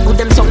everybody good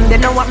them something, they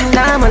know what me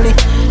normally.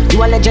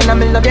 You a legend and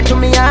me love you to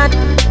me heart.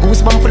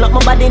 Goosebump full up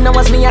my body, now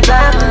was me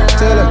attack.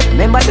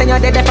 Remember saying you're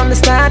dead from the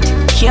start.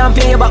 Can't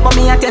pay you back, but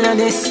me I tell you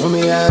this.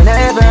 Mommy, I'll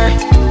never,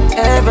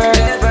 ever,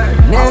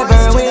 never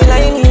will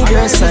I leave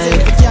your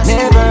side.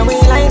 Never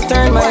will I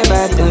turn my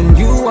back on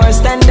you or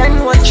stand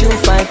and watch you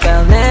fight.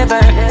 I'll never,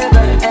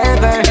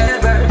 ever,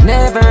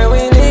 never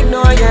will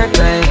ignore your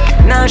cry.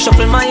 Now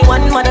shuffle my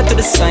one mother to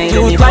the side.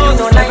 Anybody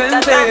don't like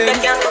that, they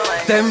can go.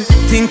 Them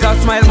think I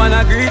smile, man,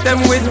 I greet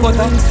them with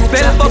butter.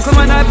 Bell buckle,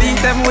 man, I beat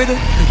them with.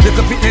 Look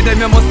up at them,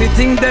 you must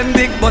think them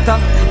big butter.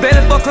 Bell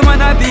buckle,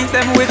 man, I beat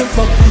them with.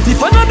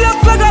 If I know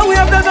black flag, we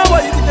have done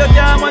away. If you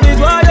can't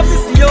manage, why you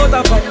fist the out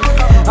of fight?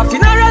 A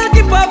funeral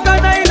keep after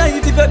 9 night.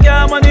 If you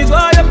can't manage,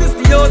 why you fist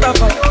the out of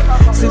fight?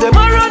 See them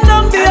a run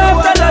down the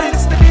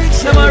afterlife.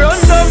 Them a run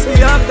down the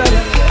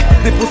afterlife.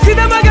 The pussy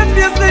them a get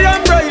fiercely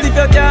and bright. If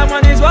you can't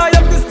manage, why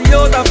you fist the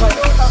out of fight?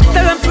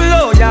 Tell them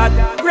flow, yard.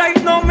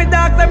 Right now, me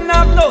dog them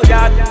not no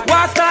yard.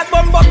 War start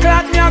bumbo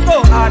clock, me a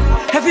go hard.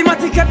 Heavy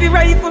matic, heavy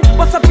rifle.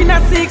 Bust up in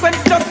a sequence,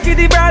 just give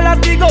the brawlers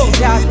the go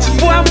yard.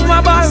 Boy, I'm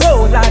a ball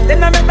roll, lad.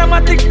 Then I make the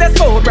matic, they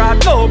so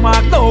broad. No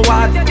mark, no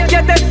ward.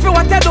 Get that through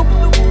what I do.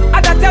 I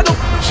that I do.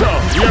 Sure,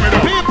 hear me the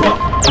people.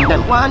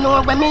 Them wanna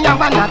know when me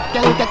have a knock.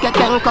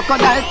 Ken,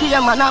 crocodile,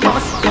 came and a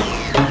bus.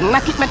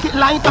 Make it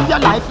light up your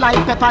life like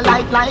pepper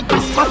like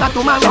Christmas or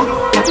tomorrow.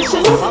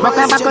 Rock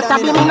a back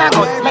up in a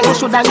gut. Like you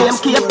shoulda name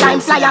Cape Time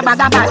fly a bag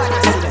of bat.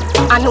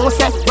 I know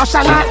say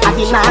Russian I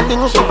did not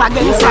link up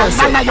against life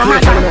and your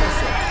mother.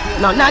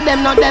 None of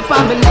them not there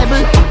on the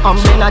level.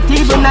 Me not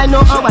even I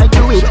know how I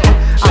do it.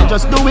 I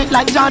just do it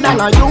like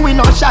Jordan or you, we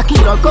know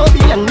Shaquille or Kobe,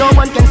 and no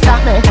one can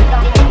stop me.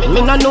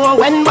 Me no know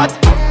when, but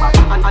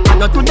I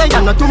know today,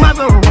 I know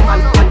tomorrow.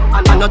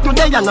 I know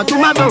today, I know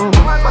tomorrow.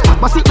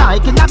 But it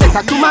like it a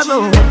better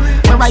tomorrow.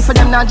 My rifle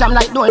them now jam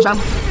like door jam.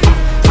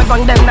 My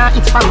gun them now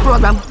it's fan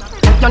program.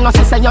 You know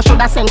say you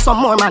shoulda send some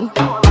more man.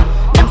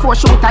 Them 4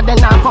 shooter then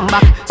now come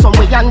back. Some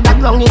way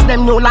underground is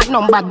them new like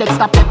number.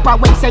 Dexter Pepper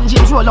when St.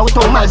 James roll out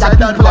on my that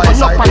people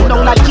run up and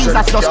down like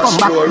Jesus just come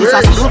back. This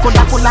a skin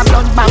coulda full of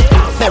blood bank.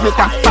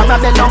 America,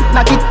 Parabellum,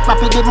 knock it,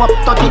 papi them up,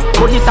 touch it.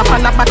 Pull it up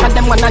and the back of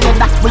them one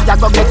another. We a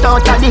go get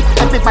totally.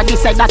 Everybody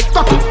say that,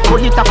 touch it.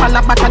 Pull it up and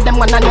the back of them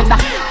one another.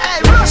 Hey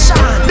Russian,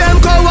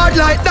 them coward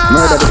like that.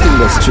 Murder the thing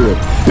that's true.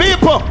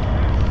 People,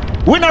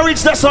 we not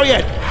reach that so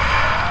yet.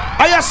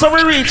 I have some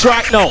reach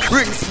right now.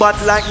 Ring spot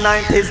like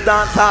 90s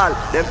dancehall.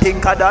 Them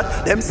think of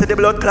that, them see the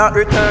blood clot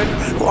return.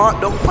 Walk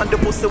down pan the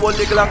pussy hold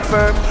the Glock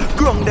firm.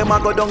 Grung them a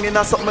go down in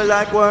a something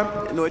like worm.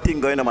 You know a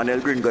thing going on, man,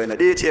 El Green going on.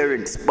 DJ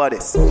Rings,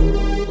 bodies.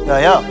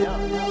 Yeah.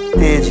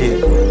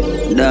 DJ.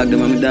 Dog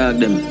them, I'm dog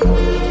them.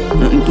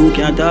 Nothing too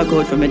can't talk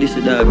out for me, this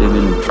is dog them,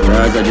 you know.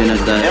 Raza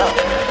genocide.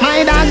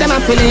 My dog them a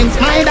feelings,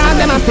 my dog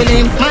them a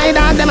feelings, my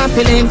dog them a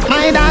feelings,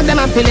 my dog them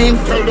a feelings.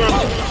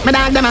 My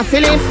dog them a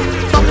feelings.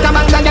 Fuck a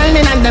bag of girl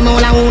in and them all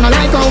a who no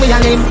like how we a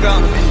live.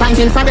 Pint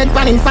infrared,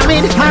 pan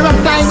infrared. My rough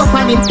fly go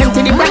for it,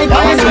 empty the bright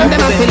boy and them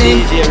a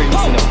feelings.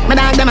 My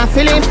dog them a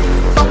feelings.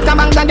 Fuck a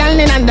bag of girl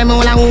in and them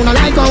all a who no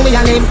like how we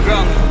a live.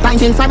 Pint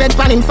infrared,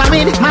 pan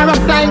infrared. My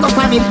rough fly go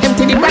for it,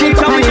 empty the bright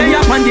boy and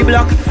them a feelings. the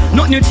block.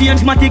 Nothing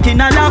change, matic in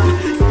a lap.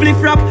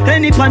 Spliff rap,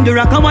 any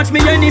pandora can watch me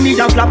enemy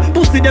a flap.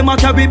 Pussy them a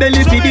carry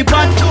belly for the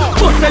pot.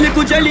 Bust a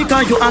little jelly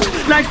can you act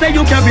like say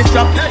you carry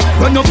strap.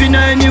 Run up in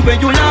any way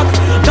you lock.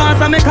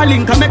 Dance and make a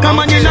link and make a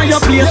man in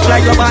your place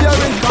like your back.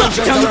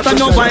 Youngster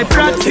no buy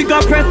frat.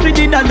 Figure press with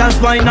the dollars,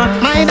 why not?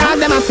 My dog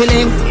them a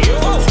feeling.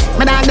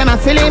 My dog them a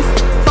feeling.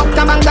 Fuck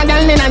a bang the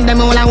girl in and them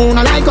all a who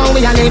no like how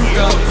we a live.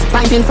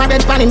 Fighting for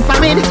bed, panning for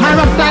mid. My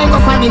rough flying go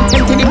for it.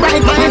 Empty the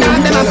bright, my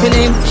dog them a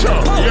feeling.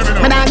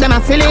 My dog them a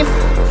feeling.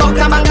 Fuck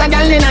a bang the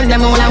girl in and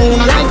them all a who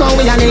no like how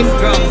we a live.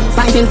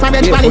 Fighting for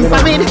bed, panning for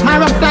mid. My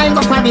rough flying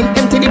go for it.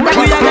 Empty the bright,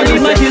 we a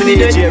live my till we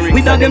dead.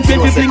 Without them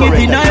friends we fling it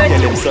in a head.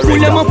 Pull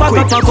them up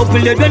pack up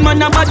pull it. When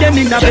man about them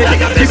in a bed.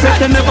 The press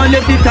them never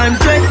let the time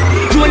straight.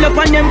 Roll up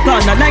on them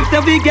corner like say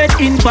we get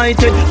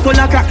invited.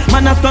 Skull a crack,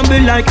 man a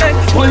stumble like egg.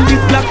 Hold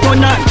this black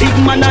corner, big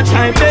man a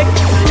try beg.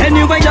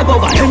 Anywhere you go,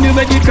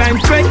 anywhere the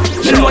crime spread.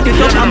 Then what it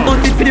up and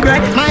bust it for the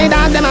break. My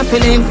dog them a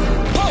feeling.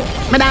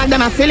 My dog them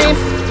a feeling.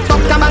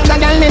 Fuck a bang the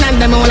girl in and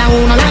them all a who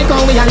no like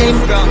how we a live.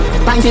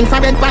 Fighting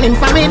for bed, panning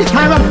for mid.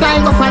 My rough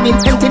flying go for it.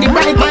 Empty the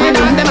bright, my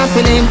dog them a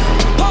feeling.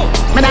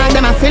 My dog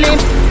them a feeling.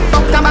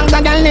 Fuck a bang the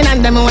girl in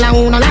and them all a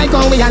who no like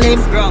how we a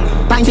live.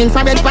 Fighting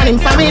for bed, panning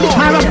for mid.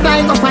 My rough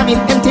flying go for it.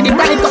 Empty the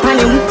bright, go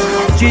panning.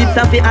 Streets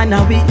of the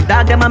Anawi,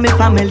 dog them a me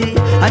family.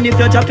 And if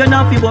you drop you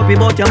not fi worry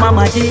about your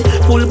mama G.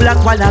 Full black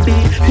wallaby,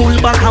 full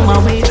back hammer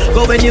we.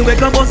 Go anywhere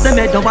go bust them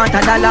head, don't want a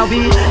dollar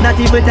we. Not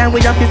even time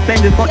we have to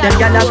spend before them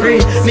gyal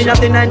free. Me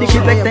have the 90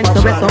 keep extend so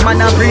rest some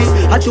man a free.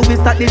 I chew we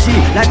start the G,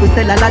 like we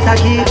sell a lot of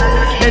key.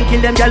 Then kill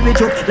them gyal we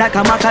joke like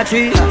a maca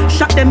tree.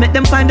 Shot them, make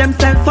them find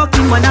themselves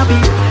fucking wannabe.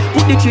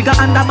 Put the trigger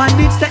on the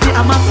bandage, set the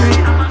hammer free.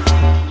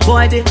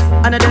 Boy this,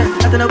 another,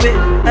 that's another way.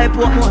 I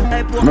put more,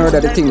 I put more.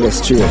 Murder the thing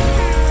that's straight.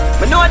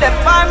 Me know them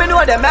fine, me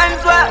know them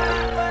hands well.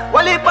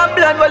 One heap of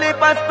blood, one heap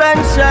of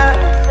spencer.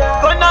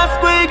 Gonna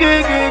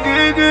squeaky,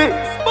 gee.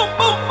 Boom,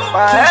 boom,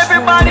 boom.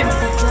 Everybody.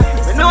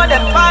 Me know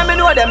them fine, me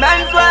know them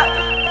hands well.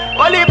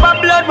 One heap of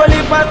blood, one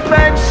heap of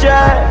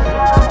spencer.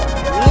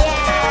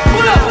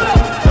 Pull up.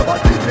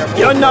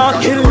 You not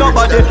kill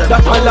nobody.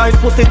 That a lies,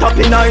 pussy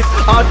tapping nice.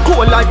 Hard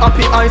cold like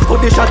happy eyes. Could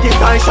the shot his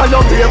eye.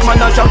 Shallow brave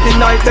man a jumping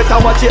night. Better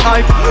watch it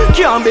hype.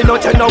 Can't be no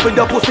tenor with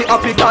the pussy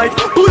appetite.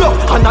 Pull up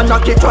and a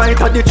knock it right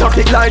at the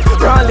traffic light.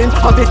 Brawling,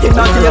 have it in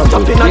a day,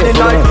 jumping at the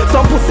night.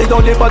 Some pussy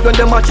don't live bad when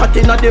them a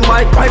chatting at the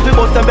mic. Rifle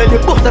bust them belly,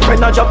 bust the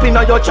friend a jumping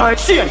at your child.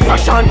 She ain't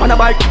crash on a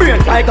bike, brain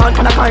fly gone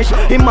on a kite.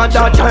 Him a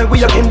dad child,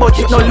 we him but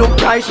it no look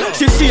right.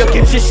 She shake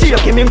him,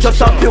 him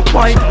just a puke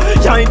white.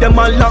 Yeah, them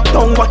a lock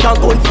down, what a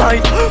good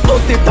sight.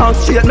 Pussy down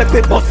straight, make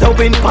me bust a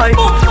windpipe.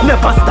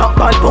 Never stop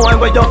bad boy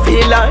where you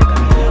feel like.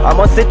 I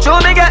must sit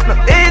through me get my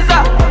visa.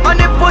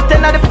 Money put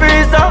in the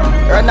freezer.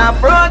 Run a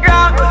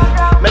program.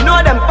 Me know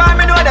them fine,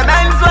 me know them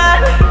hands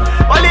well.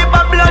 One heap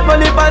of blood,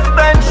 one heap of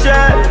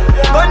spencer.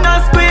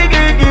 Gonna squeak,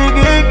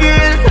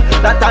 gills.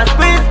 That a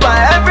squeeze by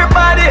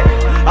everybody.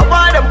 I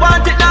want them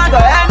want it now go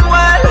end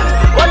well.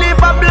 One heap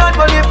of blood,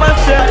 one heap of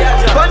shit.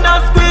 Gonna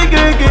squeak,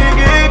 gills.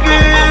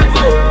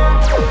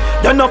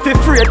 You're not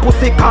afraid,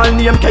 pussy call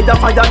name, Kaya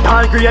fire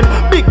tall green.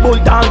 Big bull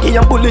donkey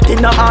and bullet in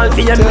a all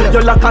vein.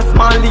 You like a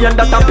small lane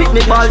that a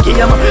picnic ball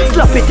game.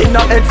 Slap it in the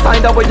head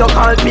side where you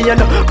call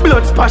pain.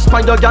 Blood splash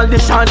by your girl, the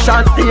shan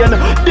stain.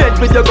 Dead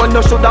with your gun,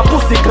 no should a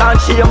pussy clan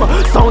shame.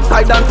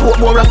 Southside and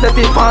Portmore as if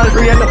it fall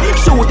rain.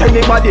 Shoot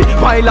anybody,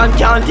 violent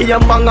can't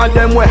hear. Bang on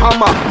them with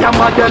hammer,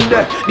 yammer them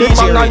there. The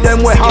bang on them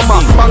with hammer,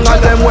 bang on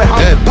them with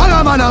hammer. Bang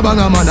a man, bang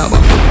a man.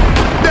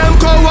 Them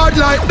coward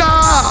like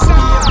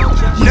that.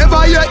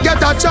 Never yet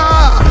get a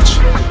charge.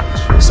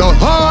 So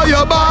how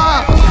you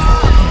back?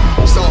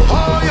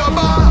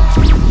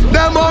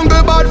 Them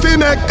hungry bad fi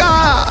make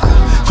car,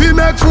 fi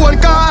make phone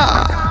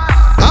car.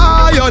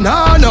 Iron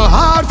no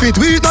hard fit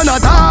with none of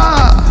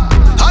that.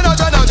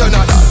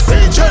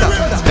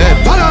 Hey,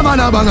 bang a man.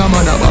 Hey, bang a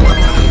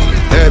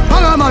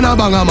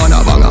man.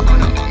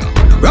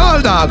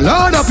 Roll dog,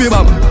 load up your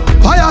bang.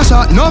 Fire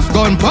shot, enough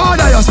gun,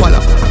 powder you swallow.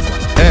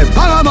 Hey,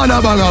 bang a man.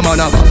 Hey, bang a man.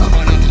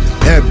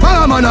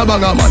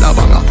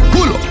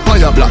 Pull up on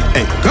your block.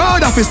 Hey,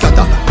 God of his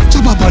scatter.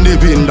 Chop up on the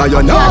window,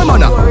 you know,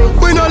 man.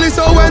 We no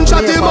listen when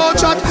chat him out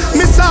chat.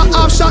 Mr.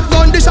 Half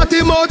shotgun, the shot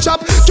him out chop.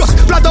 Just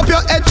flat up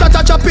your head, chop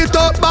it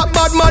up.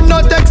 Bad man,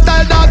 no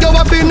textile dog, you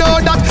have to know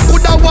that.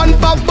 Put a one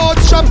back boat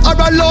shop or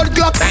a load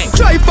clock.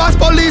 Drive past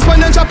police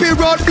when them chop it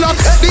roadblock.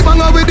 The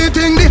banger with the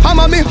thing, the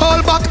hammer me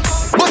hold back.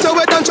 But you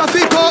wait and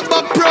traffic out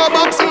back, pro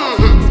box.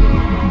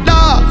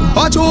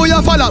 Watch who you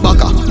follow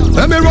back.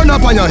 Let me run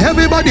up on you,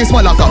 everybody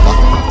swallow copper.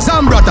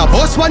 Zambrata,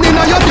 boss one in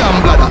a your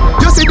damn bladder.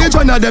 You see the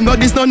joint of them, but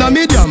this none a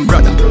medium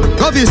brother.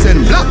 Coffee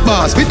send black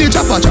bars with the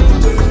chopper chop.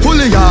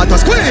 Fully hard to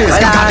squeeze.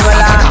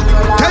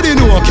 Teddy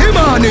no, come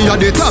on, you're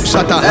the top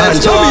shotter.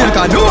 And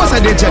Jamaica knows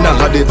that the general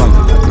had the bang.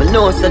 Me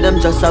know say them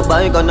just a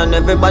bygone and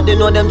everybody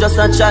know them just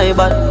a try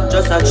bad.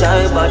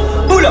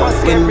 Pull up,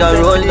 skin the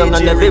roll down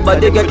and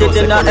everybody get it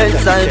in the head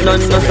side.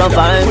 None no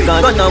survive.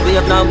 Gonna we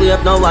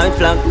have no white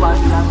flag.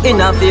 In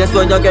a face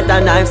when you get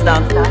a knife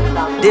stab.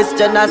 This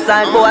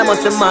genocide boy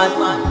must be mad.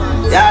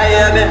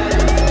 Yeah, me.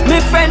 Me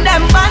friend friend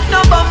them bad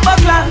no bumper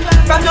clan.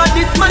 From no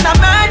this man a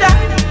murder,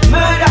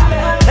 murder.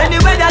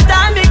 Anyway that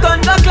time me gun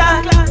go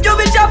clan. You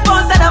be chop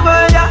out and a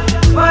murder,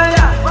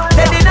 murder.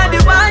 Dead inna the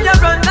one you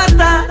run the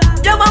star.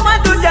 Your mama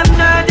do them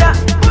murder.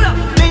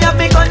 Me have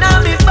me gun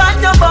and me bad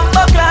no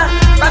bumper clan.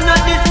 From no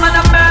this man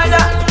a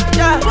murder,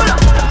 yeah.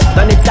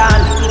 Turn it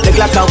down, the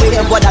clock away,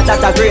 what that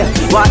a grey.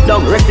 Walk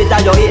down, rest it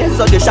on your ears,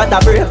 so the shot a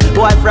brave.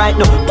 Boy fright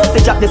no, pussy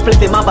chop this split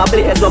him have a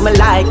blaze. What me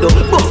like though,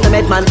 books the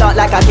mad man talk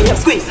like a cave.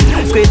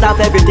 Squeeze off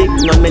everything,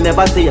 none me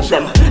never see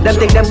them. Them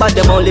think them bad,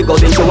 them only go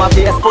into a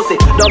face. Pussy,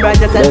 don't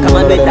write yourself,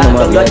 come and wait down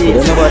from your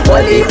days.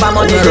 Only if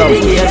I'm on the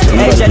years.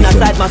 Hey,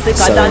 genocide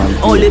massacre done,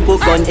 only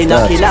put gun in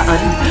a killer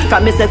hand.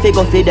 From me say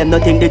go feed them,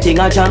 nothing the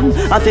thing a jam.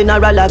 A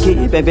funeral a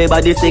keep,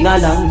 everybody sing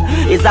along.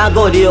 It's a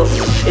good yo,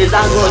 it's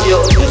a good yo.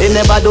 It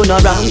never do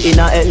no wrong. In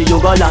a hell you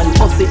go land.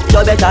 Pussy,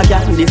 you better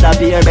can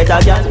disappear,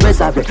 better can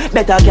resabre,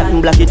 better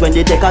can block it when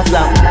they take a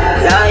slam.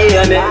 Yeah,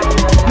 hear me?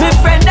 Me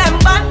friend them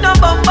bad no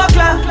bumper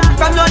clan.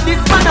 From no this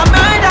man a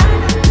murder,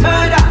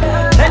 murder.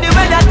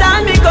 Anyway that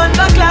time me gun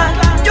go clan.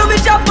 You be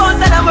chop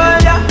out and a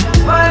murder,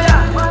 murder.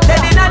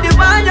 Dead inna the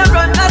one you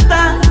run the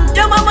star.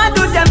 Your mama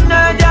do them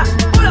murder.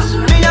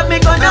 Me have me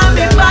gun and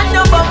me bad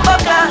no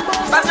bumper clan.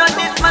 From no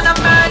this man a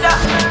murder.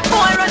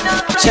 Boy run the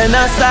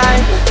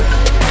genocide.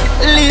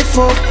 Live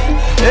up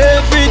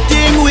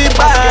everything we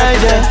buy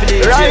them.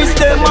 Rise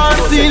them and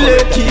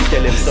select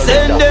it.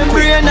 Send them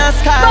brain and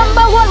sky.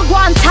 Bamba wall go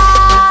and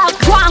talk,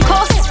 go and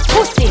cuss,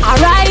 pussy.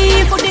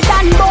 Arrive for the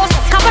Dan boss.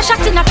 Cover shot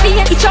in a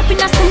face, it's up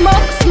in a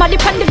smoke. Smaddy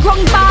pan the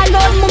ground ball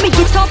on, mommy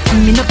get up.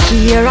 Me no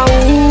care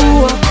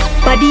how.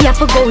 Body have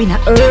to go in a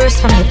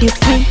earth from the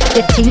Disney.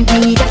 You think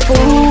me the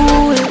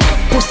fool?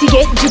 Pussy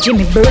get judgy,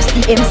 me burst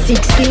the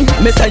M16.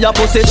 Me say your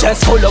pussy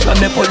chest full up and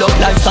me pull up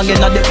like song in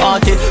the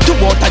party. To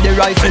water the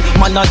rifle,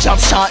 man a jump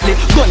shortly.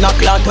 Gonna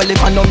clout well if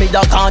I know me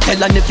da can't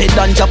tell. And if it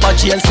done drop a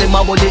jail slim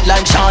I hold it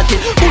like shorty.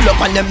 Pull up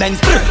on the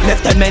men's,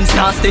 left the men's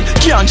nasty.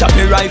 Can't drop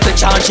the rifle,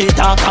 charge it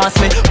and cost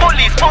me.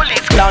 Police,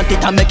 plant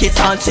it and make it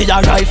sound. See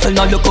your rifle,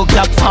 now look how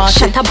Glock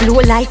party. Shut a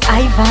blow like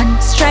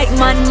Ivan. Strike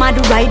man, mad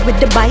ride with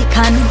the bike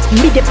on.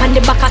 Me dip on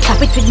the back, I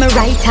tap it with my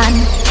right hand.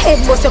 Head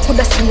boss, you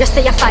coulda seen you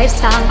say a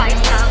 5-star.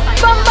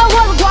 Bamba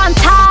wall go and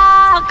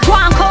talk, go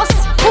and cuss,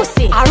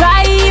 pussy.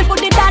 Arrive for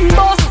the Dan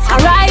boss,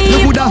 arrive.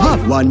 You coulda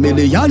have 1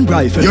 million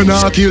rifles. You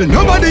not kill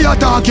nobody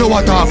attack, you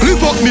attack.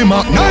 Lift up me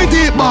Mac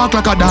 90 bark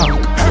like a dog.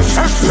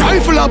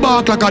 Rifle a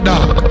bark like a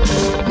dog.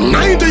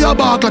 90 a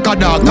bark like a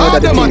dog. Now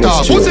them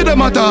attack, pussy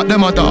them attack,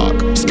 them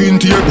attack. Skin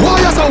tear,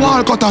 boy as a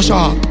wall cut a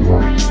sharp.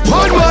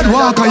 One mad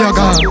walk on your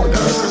gun.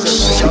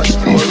 Sick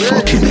in my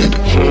fucking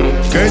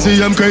head.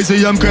 Crazy, I'm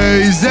crazy, I'm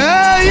crazy.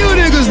 You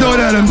niggas know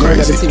that I'm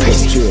crazy.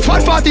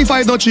 Fat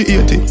 45 don't you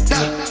 80.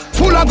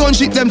 Full of gun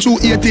shit them through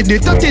 80. The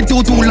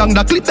 32 too long,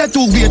 the clip that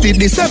too weighted.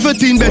 The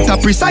 17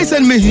 better precise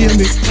and me hear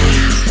me.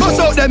 Bust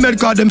out them head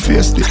cause them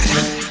faced it.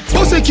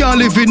 Pussy can't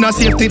live in no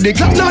safety. The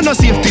clock not no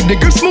safety. The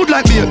grip smooth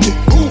like baby.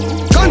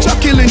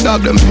 Contract killing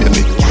dog them pay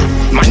me.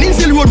 Man in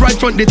still road right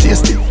front the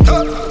tasty.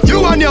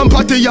 You and your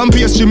patty and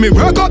pastry. Me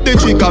work up the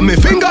cheek and me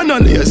finger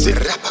not lazy.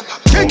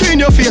 Kick in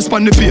your face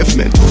on the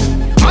pavement.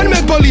 And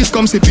make police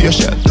come see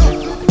patient.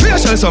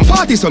 Patient some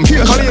 40 some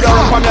here.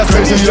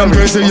 Crazy, I'm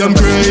crazy, I'm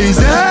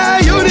crazy.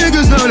 You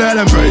niggas know that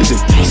I'm crazy.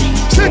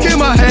 Sick in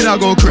my head I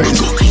go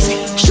crazy.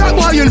 Shot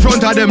boy in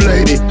front of them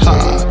lady.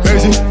 Ha,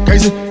 crazy,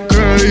 crazy,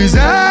 crazy.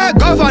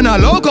 Governor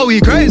local we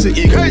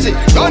crazy, crazy.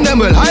 Gun them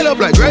will hide up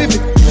like gravy.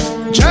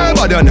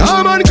 Jabba done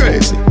harm and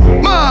crazy.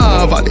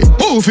 Marvelly,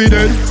 who feed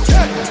it?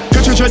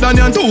 Catch a tread on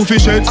and 2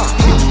 fish head.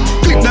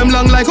 Clip them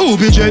long like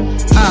hoopy jet.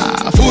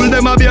 Fool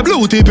them a be a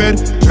blue tip head.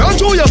 Run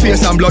through your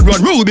face and blood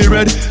run ruby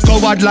red.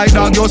 Covered like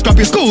dog, your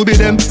scrappy Scooby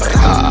them.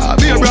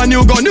 Be a brand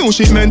new gun, new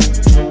shipment.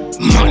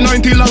 Mac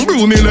 90 long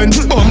brew me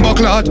length. Bumba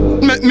clot,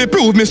 make me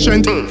prove me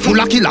strength. Full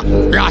of killer,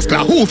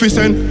 rascal, who fi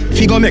send.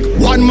 Figure make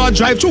 1 more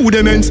drive through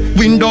the men's.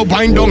 Window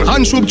bind down,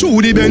 hand shoot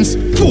through the bends.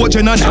 4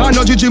 gen and hand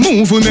no GG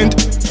movement.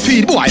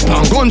 Feed boy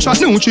pan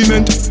gunshot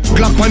nutriment.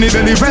 Glock money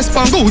belly rest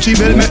pan Gucci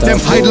bell. Make them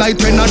hide like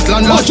tenant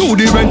landlord to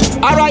the rent.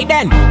 Alright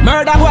then,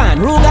 murder one,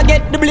 Ruga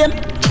get the blame.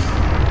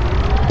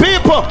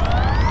 People,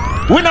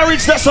 we not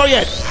reach that so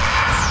yet.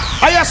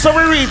 I have some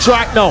reach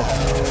right now.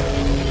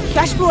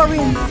 Cashflow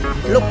rings.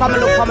 Look for me,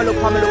 look for me, look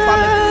for me, look for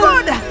me.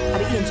 Good. Are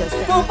the angels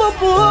say?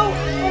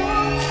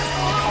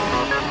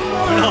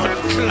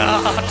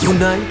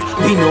 Tonight,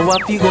 we know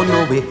what we gon'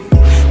 know it.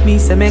 Me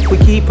say make we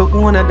keep up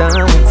on a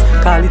dance.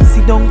 Call it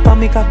sit down pa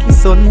me cocky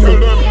Sunday.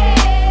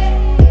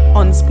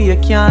 Unspear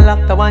can't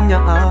lock the one you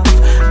have.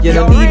 You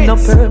don't need no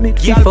permit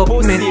to fuck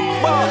me.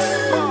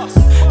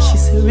 She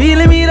say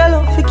really me the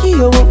love for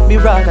you up. Me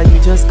rather you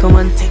just come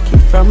and take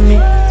it from me.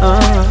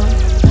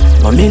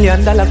 $1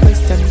 million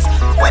questions.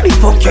 When the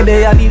fuck you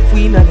there if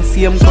we in the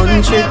same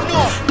country?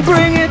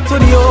 Bring it to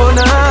the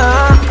owner.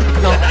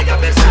 No.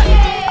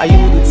 I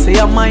would say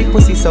I might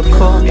pussy so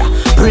come.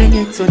 Bring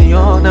it to the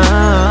owner.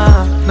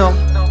 No.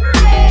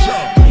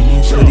 Bring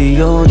it to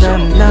the owner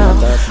now.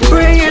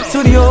 Bring it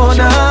to the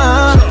owner.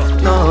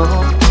 No.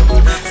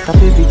 Stop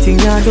everything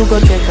you do, go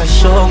take a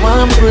show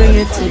and bring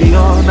it to the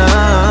owner.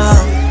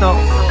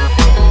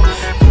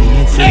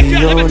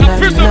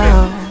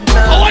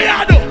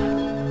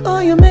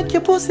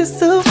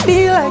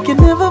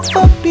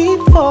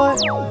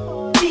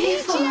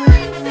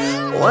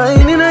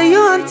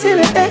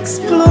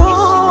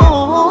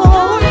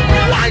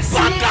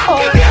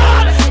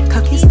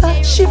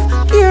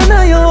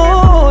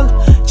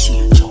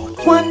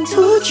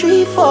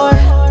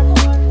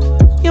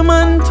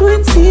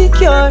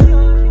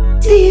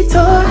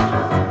 toy,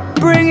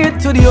 bring it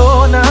to the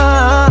owner.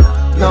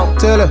 Now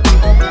tell her,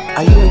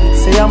 are you ready?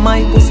 Say I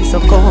my pussy so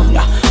cold.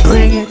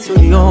 Bring it to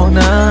the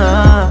owner.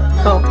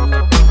 No.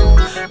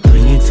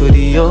 Bring it to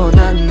the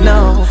owner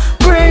now.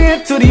 Bring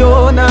it to the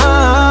owner.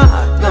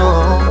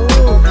 No.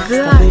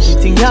 Stop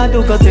everything you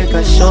do, go take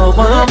a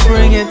shower.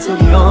 Bring it to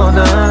the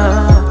owner.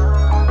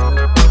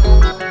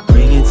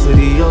 Bring it to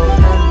the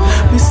owner.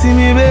 You see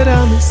me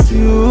better, miss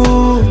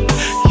you.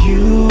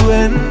 You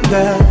and I.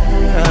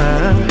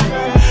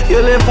 You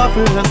left off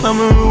in the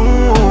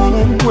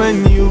room when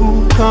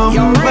you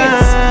come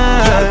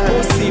back.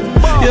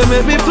 You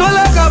make me flow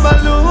like a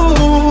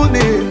balloon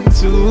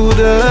into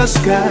the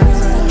sky.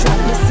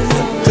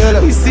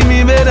 You see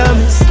me better,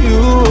 miss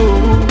you.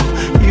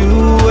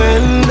 You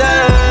and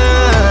I.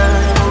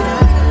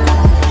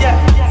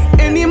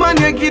 Any man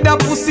you give that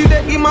pussy,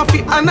 that him a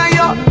fi honor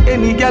ya.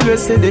 Any girl will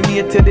say them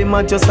hate you, them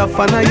a just a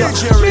fan of ya.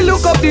 Me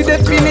look up the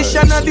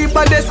definition of the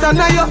baddest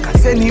honor ya.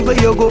 Cause anywhere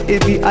you go,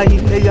 every eye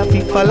they a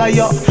fi follow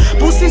ya.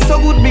 Pussy so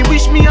good, me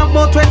wish me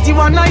about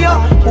 21 of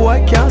ya.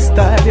 Boy can't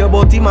style you,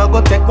 but him a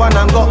go take one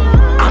and go.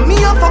 And me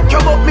a fuck you,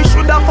 but me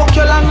shoulda fuck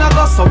you long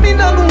ago. So me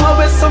nah know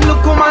how some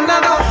look come and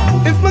go.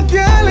 If my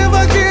girl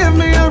ever give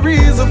me a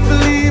reason to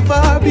leave,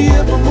 I'll be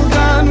able to move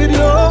on with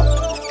you.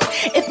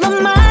 If my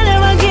mind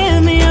ever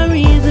give me a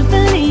reason for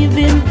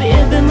leaving,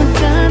 baby, I'm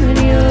gone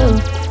with you.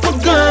 I'm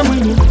gone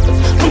with you.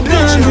 I'm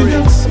gone with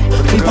you.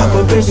 We pack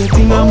up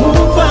everything and move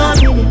on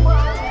with you.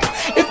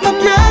 If my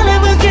girl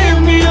ever give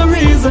me a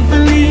reason for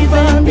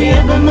leaving, baby,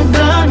 I'm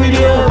gone with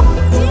you.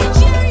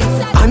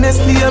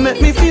 Honestly, you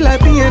make me feel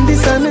like being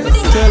dishonest.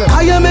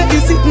 How you make you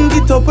sit and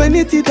get up when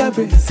it is a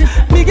race?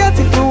 Me get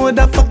it, know what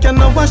the fuck you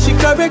know what she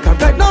correct.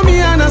 Right now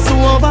me and so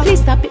over. Please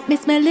stop it, me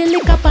smell the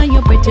liquor on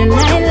your breath, you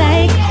lie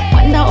like.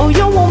 Wonder how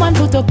your woman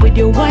put up with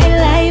your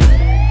wildlife.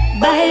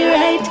 By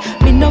right,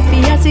 me no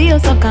fear see you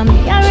so come.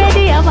 Me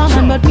already have a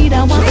man, but me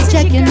don't want to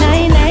check your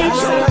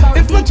nights.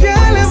 If my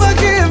girl ever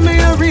give me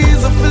a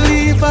reason for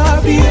leave,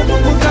 I'll be able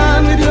to move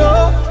on with you.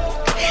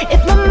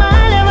 If my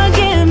mind ever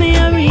give me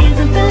a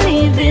reason for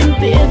leaving,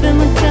 baby, I'm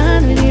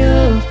gone with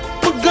you.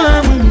 I'm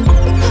gone with you.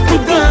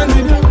 I'm gone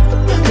with you.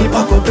 We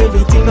pack up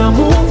everything and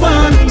move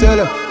on.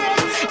 Tell her.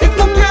 If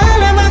my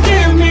girl ever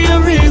give me a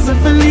reason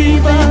for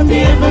leaving,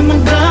 baby, I'm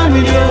gone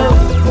with you.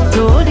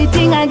 The only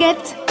thing I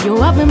get, you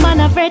have me man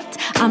a fret.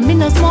 And me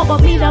no smoke,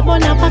 but me da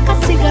burn a pack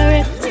of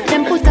cigarette.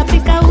 Them put a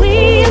pick a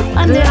wheel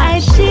on the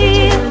ice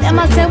shield. Them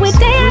a say we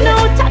there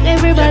now, tag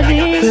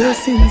everybody.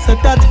 Since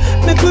that,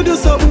 me could do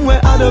something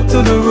where add up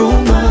to the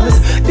rumors.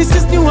 This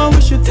is new and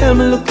we should tell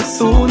me look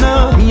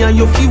sooner. Me and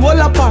you feel all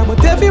apart,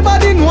 but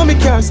everybody know me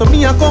care. So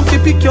me a come fi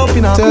pick you up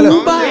in a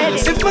Uber.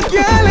 If my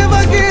girl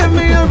ever give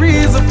me a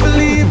reason for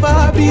leave,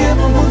 I'll be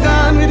able to move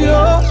on with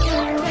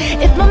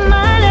you. If my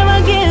mind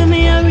ever give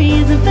me a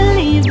reason for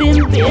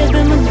leaving, baby,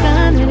 I'm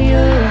gone with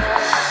you.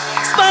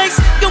 Spice,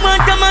 you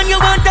want a man, you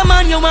want a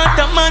man, you want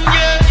a man,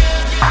 yeah.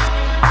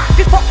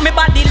 Fi fuck me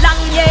body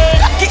long,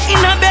 yeah. Kick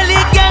in a belly,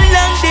 girl,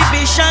 long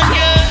division,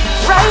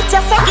 yeah. Right,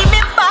 just so give me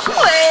back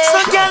way. So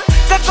girl,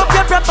 cock up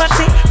your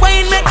property.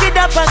 Why make it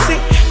a pussy?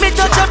 Me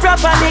touch you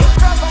properly.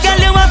 Girl,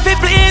 you want to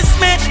please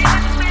me.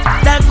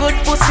 That good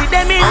pussy,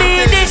 them me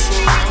need it.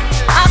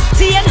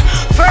 Octane,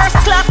 first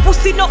class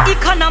pussy, no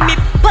economy.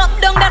 Pop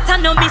down that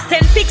I know me.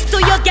 Send pics to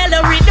your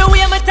gallery. The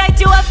way me tight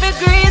you have to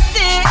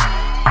greasy.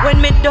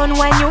 When me done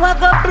wine, you a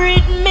go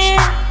breathe me.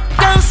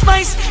 Down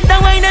spice, that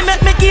wine they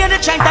make me gear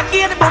the chant, I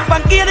gear the bump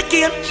and gear the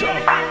cane.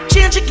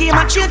 Change the game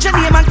and change your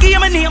name and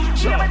gear my name.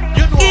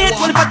 Gear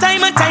 20 for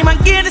time and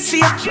gear the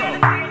same.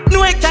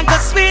 No I can't go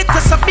sweet,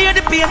 cause I bear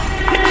the pain.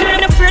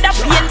 I'm afraid of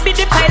pain, be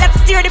the pilot,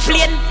 steer the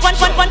plane.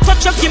 One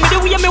touch up, give me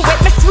the way me wet,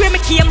 me swear me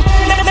came.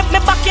 Me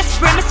back your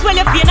spray, me swell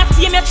your vein, I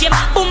tame your team.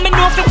 Boom me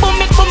know fi boom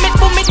it,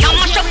 now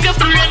mash up your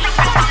brain.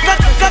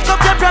 Cock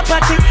up your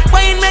property,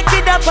 wine make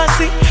it a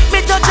pussy. Me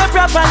touch you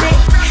properly,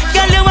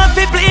 girl you want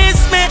fi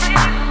please me.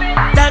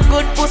 That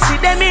good pussy,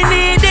 them me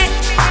need it.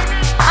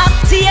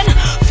 Octane,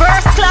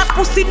 first class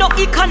pussy, no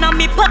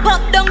economy. Pop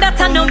down that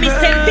I know me.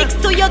 Send pics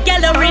to your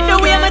gallery. The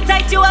way me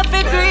tight you have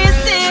to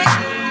greasy.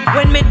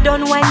 When me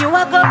done wine, you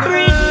a go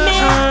breathe me.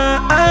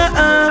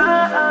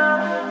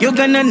 You're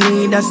gonna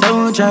need a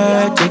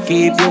soldier to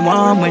keep you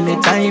warm when the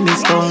time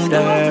is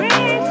colder.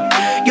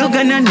 You're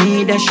gonna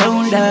need a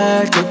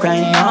shoulder to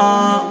cry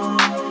on.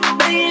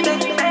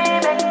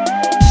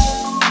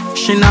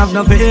 She have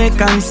no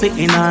vacancy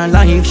in her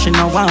life. She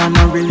no want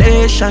a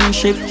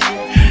relationship.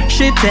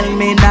 She tell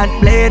me that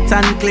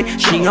blatantly.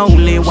 She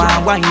only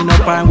want wind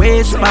up her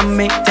waist for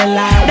me. Tell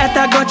her that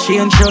I got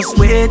change, just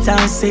wait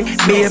and see.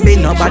 Baby,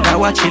 nobody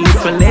watch a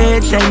little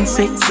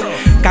latency.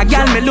 Cause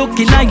girl, me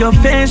looking at your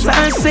face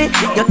and say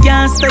you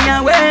can't stay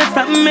away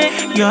from me.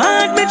 Your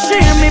heart me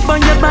cheer me,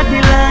 but your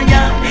body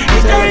liar.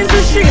 It's time to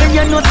share,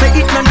 you know say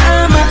it no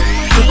normal.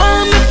 You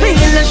want me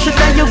feeling, should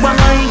I you want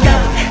my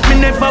girl. Me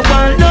never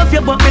want love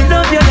you, but me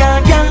love you,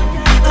 girl.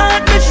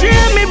 Heart me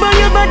share me, but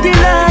your body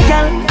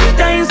loyal.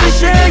 Times to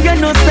share, you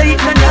know say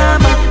it no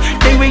normal.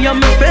 The way you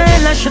me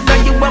feel, should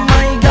I you want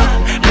my girl.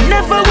 Me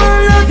never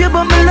want love you,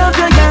 but me love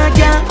you,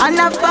 girl.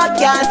 And I fuck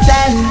yourself.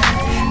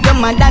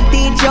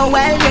 with you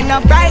well. You no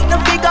fright no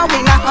figure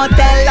in a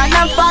hotel and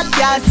a fuck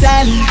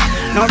yourself.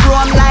 No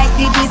roam like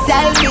the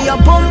diesel. Me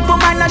your pum pum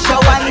and a show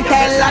and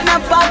tell and a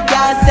fuck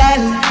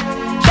yourself.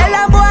 Tell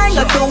a boy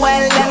you too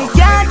well. Them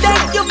can't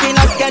take you in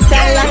a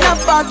skettle and a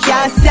fuck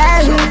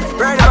yourself.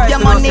 Have your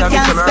money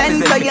can't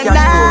spend so you never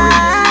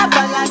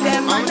follow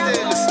them.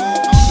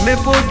 Me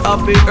put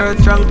up the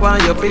earth trunk on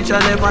your picture.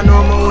 Never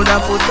know me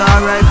woulda put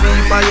R.I.P.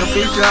 for your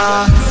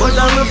picture. But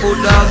when me put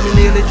dog,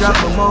 me nearly drop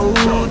them out.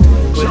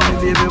 When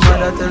me baby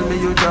mother tell me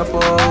you drop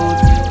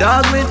out.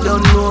 Dog, me don't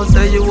know,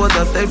 say you was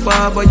a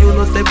stepper. But you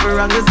know step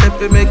around the step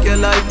to make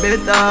your life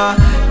better.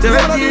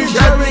 13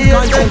 shot me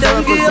and send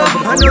them give you.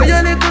 I know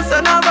you need to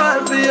send a ball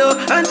for you.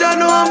 And you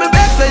know I'm the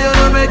best, so you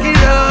don't make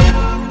it up.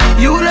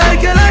 You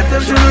like your life,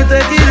 them shouldn't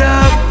take it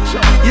up.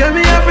 Yeah,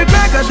 me every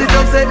crack as it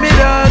upset me,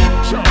 dog.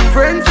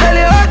 Friends tell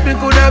you hurt me,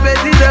 coulda bet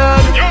it,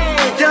 dog.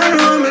 You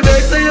know me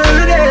beg, so you're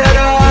there,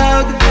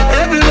 dog.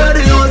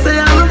 Everybody knows say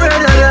I'm a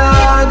brother,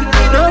 dog.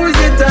 Now is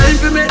the time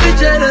to make the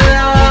cheddar,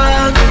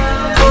 dog.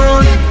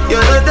 Oh,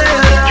 you're not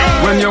there,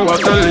 dog. When you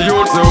tell the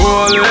youth to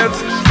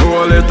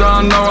hold it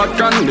under what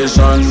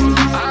condition?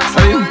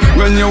 Hey,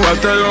 when you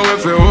tell you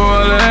if you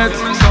hold it,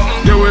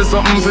 give it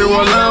something for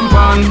hold lamp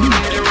on.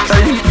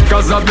 Hey,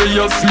 cause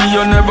obviously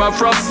you never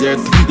frost yet.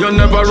 You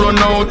never run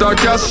out of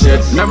cash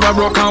yet. Never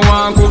broke and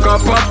one cook a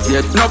pot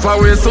yet. No for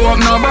way soap,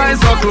 no buy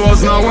so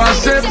clothes, no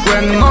wash it.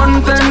 When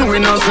mountain we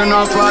no see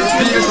no fat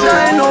fish.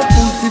 I know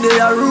pussy they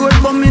a road,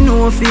 but me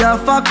know if you a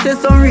fact say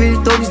some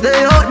real thugs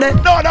they out there.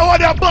 No, that one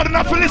they are bad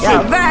enough to listen.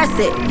 Yeah, verse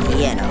it.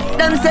 You know.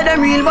 Them say them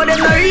real, but them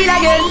not real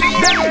again.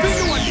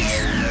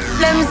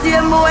 Them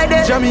same boy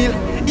there. Jamil.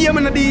 Yeah,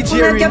 man, a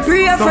DJ ring.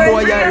 Some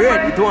boy, you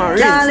ready to one ring.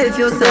 Y'all, if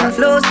you send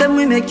flows, then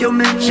we make you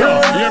make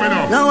shows.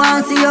 No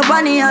one see up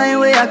on the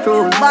highway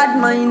across. Bad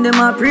mind, them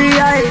a pray,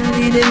 I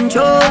envy them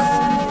chose.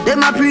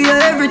 Them a pray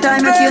every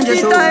time you change the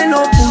show. I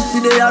know pussy,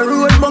 they a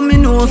road, but me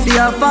know if you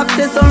a fact,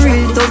 say some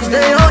real thugs,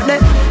 they out there.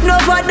 No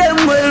for them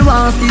well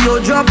want see you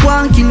drop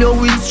one kilo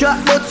with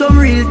strap, but some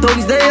real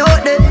thugs, they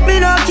out there. Me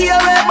no care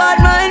where bad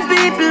mind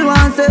people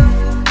want say.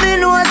 Me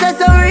know say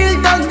some real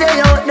thugs they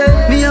out there.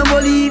 Me a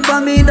believe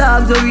for me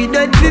dogs so we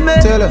dead for me.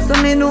 So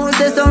me know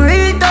say some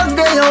real thugs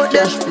they out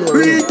there.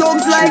 Real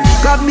thugs like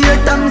grab me a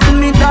tongue to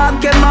me dog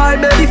came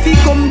hard. If he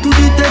come to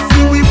the test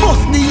we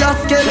bust the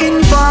askel.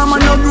 Inform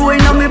and no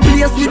growing on me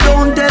place we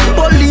don't tell.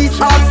 Police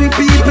ask we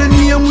people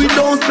name we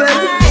don't spell.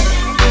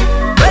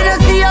 When you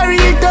see a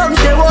real thug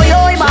say oh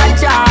yo bad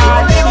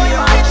charge.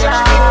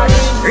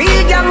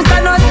 Real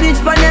gangsta no snitch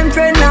for them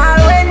friend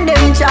all when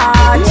them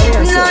charge.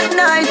 Not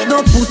nice,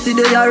 no pussy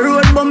they a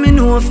road, but me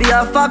know if you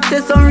a fact say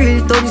some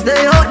real thugs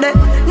they out there.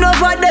 No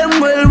for them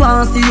well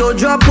want see you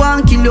drop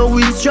one kilo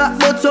with strap,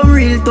 but some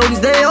real thugs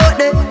they out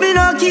there. Me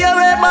no care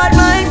where bad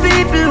mind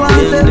people want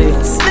say.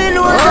 Me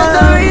know say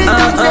some real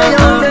thugs they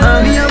out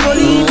there. Me a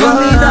believe for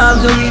me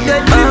dogs so we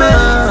dead for me.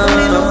 So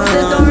me know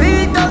say some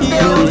real thugs they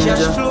out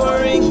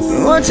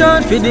there. Watch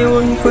out for the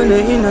one for the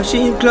inner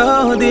sheep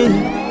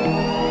clothing.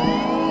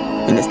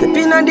 When I step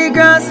in the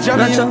grass,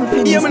 watch out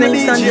for the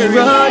snakes and the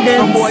rodents.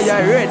 Some boy you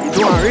ready to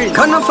one ring.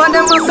 None of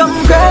them are some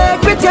great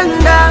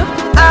pretender.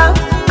 None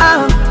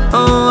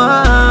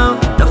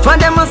of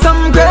them are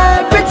some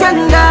great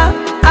pretender.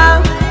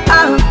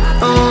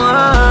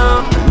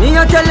 Me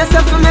I tell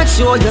yourself to make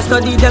sure you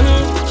study them.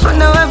 I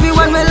know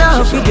everyone will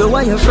laugh with you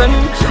while you're friend.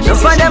 None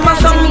of them are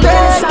some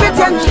great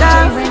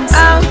pretender.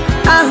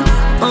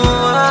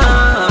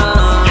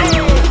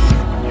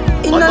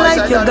 In the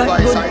life you got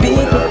good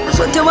people,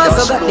 but you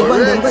also got the one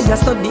them where you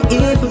study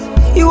evil.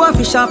 You are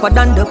fi sharper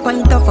than the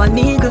point of an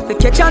eagle. Fi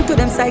catch on to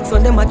them sides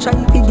when them a try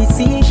to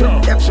deceive you.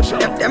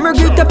 Them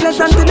regret the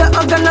pleasant to the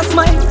hug and a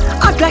smile.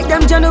 Act like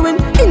them genuine,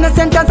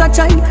 innocent as a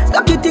child.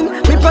 Lucky thing,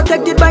 me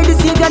protected by the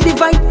Savior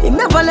divine. He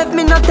never left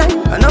me no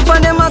time. Enough of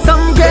them are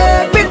some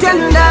great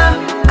pretender.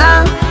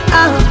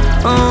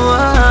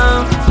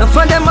 Enough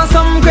of them are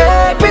some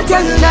great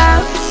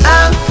pretender.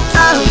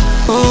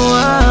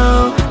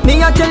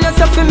 Me I tell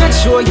yourself to make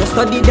sure you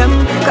study them,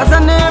 cause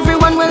I know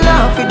everyone will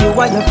laugh with you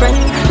while you're friend.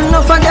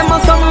 Enough of them are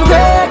some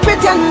great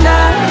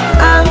pretender.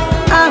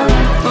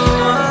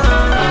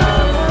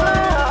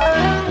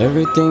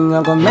 Everything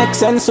I gonna make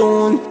sense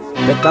soon.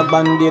 Get a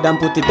band-aid and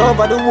put it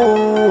over the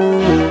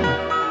wound.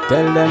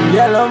 Tell them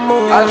yellow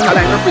moon.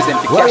 Alkaline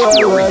represent the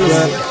Cashflow.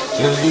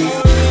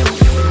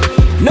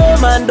 No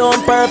man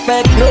don't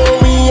perfect, no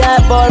we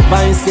have our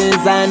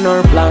vices and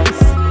our plans.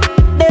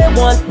 They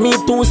want me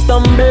to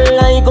stumble,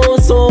 I go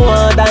so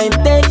hard, I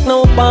take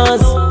no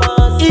pause.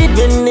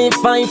 Even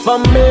if I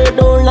fumble,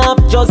 don't laugh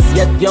just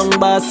yet, young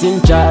boss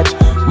in charge.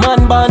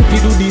 Man born fi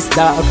do this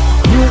dark,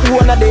 you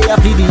wanna day a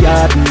fi the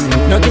yard.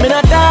 Now give me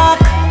no talk,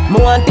 me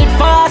want it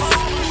fast.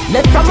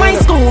 Left from my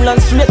school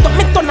and straight up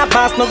me turn a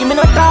pass. Now give me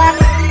no talk,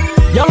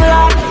 young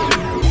lad.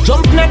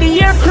 Jump na the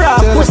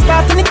aircraft, we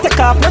starting it take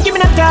off. Now give me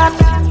no talk,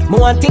 me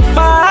want it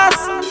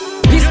fast.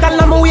 Pistol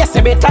na me waist,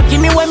 you better give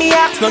me when me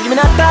ask. Now give me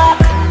no talk.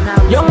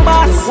 Young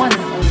boss,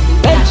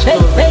 hey,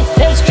 straight, hey.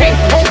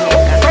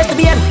 First to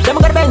BM, them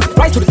got a Benz,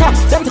 rise to the top,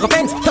 them took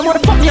offense. Tell me what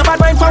the fuck me a bad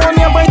mind for on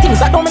me and brain things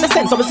that don't make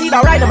sense. So we see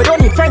that right, and we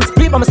don't need friends.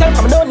 Be by myself,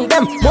 I don't need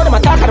them. More than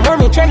my talk, I don't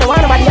want me trend, I want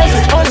nobody else,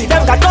 which only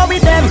them. Got go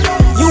with them,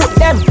 you with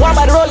them, one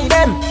by the rolling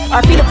them. I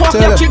feel the pop,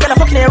 them chick, and I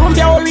fucking their room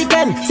for all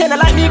weekend. Say they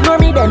like me, ignore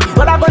me then.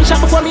 But I gun shot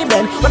before me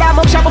then. But I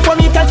mug shot before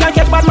me, can't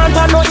catch bad man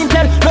for no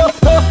intent. No,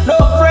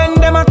 friend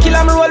them and kill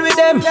them, roll with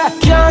them.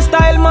 Can't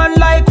style man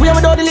like we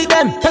don't delete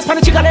them. Test for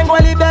the chicken, then go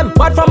and leave them.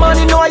 Bad for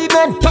money, no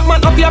even. Top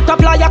man up your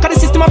top liar, cause the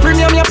system of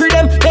premium, you pre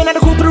them. Then at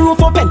the coop, the roof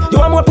open. You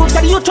want more proofs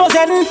that you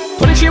chosen.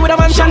 23 with a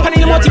mansion, can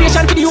the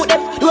motivation for the youth them.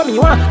 Do what me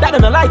you want, that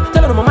them a lie.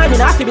 Tell them my mind, me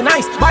not have to be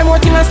nice. Buy more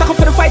things and stack up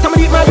for the fight, I'ma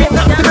leave my game.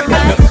 Not to be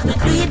right.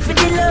 Do it for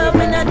the love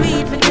and I do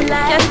it for the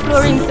life. Cashflow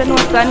rings and no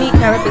sunny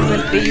can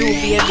represent for you,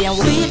 baby. And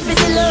do it for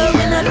the love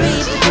and I do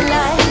it for the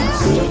life.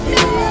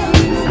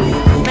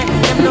 Make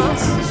them know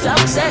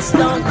success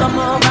don't come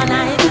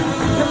overnight.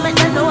 No make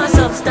them know a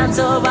substance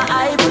over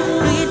hype. Do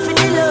it for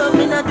the love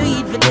and I do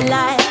it for the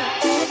life.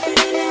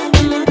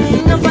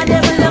 No for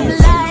them love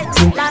lights,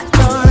 that's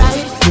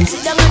alright.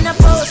 Sit down on a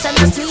post and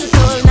a tweet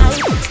all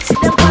night. Sit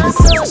them on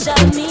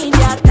social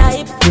media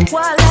type.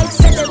 While like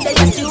sell them they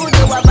just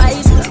studio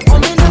advice.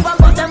 Only never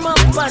got them up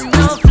on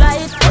no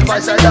flight.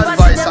 Advice I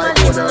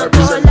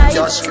represent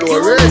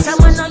Cashflow.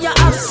 Someone know you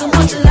have so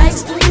much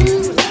likes.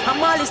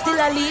 I'm always still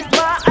a lead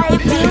bar I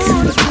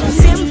build.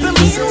 Simple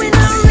mean we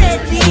not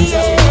ready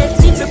yet.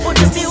 If we put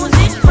the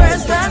music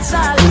first, that's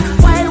all.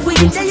 While we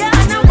there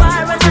on a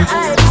war and a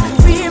hype.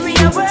 We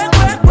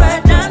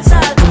work, dance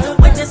all.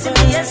 When you see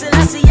me, yes,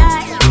 I see I.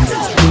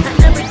 And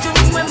every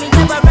tune when we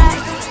never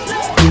write.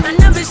 And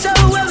every show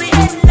where we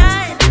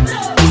headline.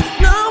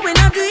 No, we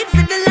not do it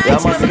for the lights. Yeah,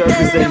 I must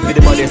represent for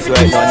the modest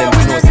right now. Them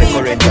know say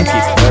current and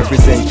kick.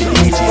 Represent the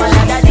DJ.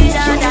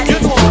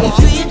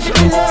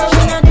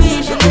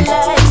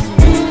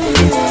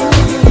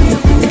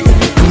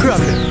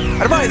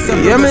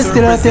 Yeah, me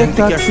still a take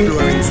taxi.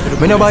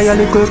 Me no buy a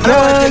little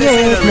car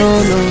yet,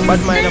 no.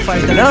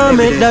 Now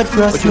make that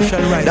frost me.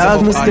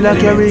 Dog, me still a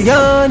carry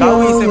on,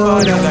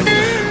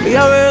 Me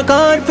a work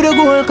hard for the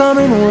goal,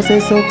 coming know say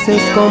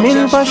success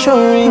coming for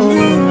sure.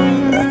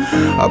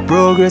 I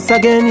progress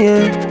again,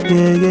 yeah.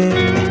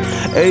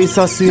 Hey,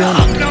 Sassia.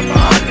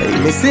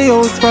 Hey, me see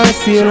house for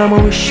sale, and I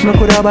wish me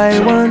coulda buy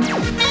one.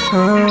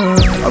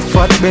 A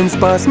fat Benz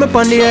pass me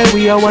pon the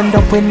highway, I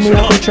wonder when me a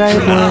go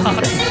drive one.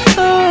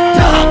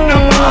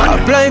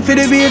 Apply for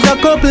the visa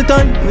couple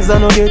times, I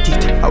no get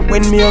it. And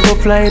when me a go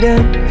fly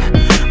then,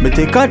 me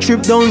take a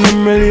trip down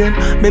memory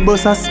lane, me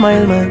bust a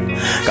smile man.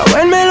 Cause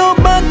when me look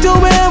back to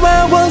where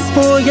I was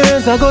 4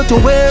 years ago to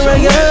where I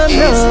am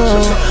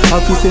now, I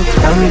feel say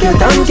thank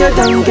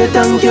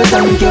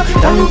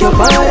you,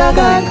 Father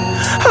God.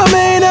 I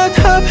may not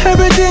have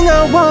everything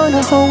I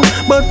wanna hold,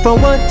 but for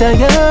what I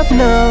have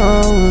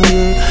now,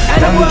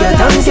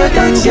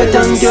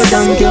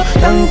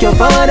 thank you,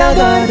 Father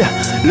God.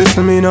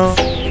 Listen me now.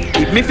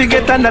 If me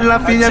forget and I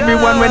laugh in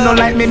everyone when no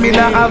like me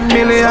not have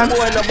millions.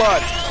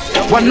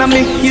 One of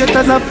me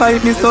haters a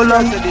fight me so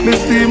long, me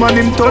see man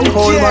him turn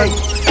whole man.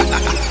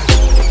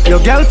 Your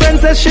girlfriend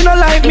says she no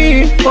like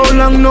me, how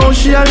long now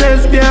she a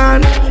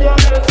lesbian?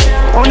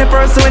 Only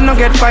person when no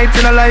get fight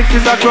in her life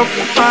is a crook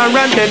or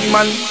a dead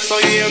man. So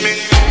you hear me?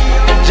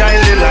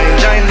 Join the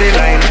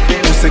line,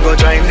 pussy go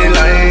join the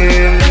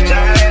line.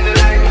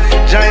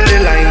 Join the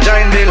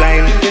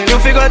line, you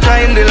figure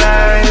join the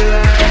line.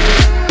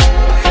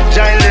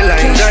 Join the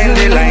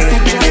line,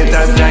 get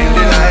us join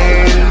the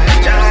line.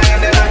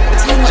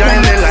 Join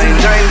the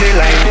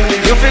line,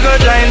 you figure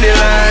join the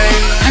line.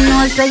 I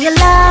know say you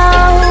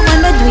love when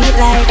we do it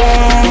like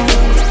that.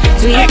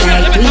 Do it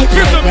like that.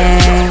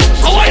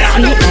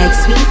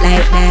 Sweet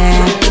like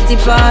that. Put it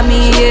for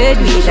me, heard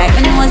me like. I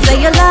know say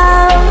you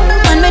love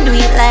when we do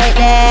it like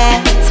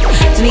that.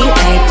 Do it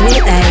like.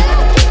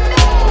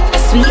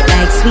 Sweet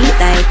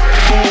like.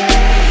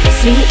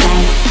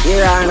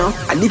 Here I know,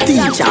 I'm the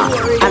teacher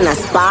and a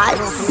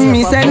spice.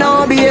 Me say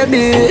no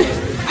baby,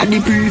 I'm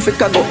the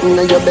prefect I got in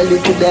your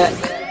belly today.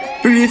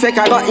 Prefect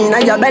I got in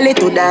your belly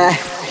today.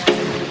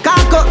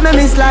 Cock up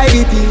me slide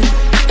it in.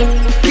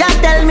 You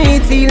tell me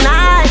it feel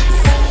nice,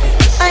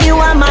 and you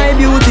are my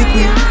beauty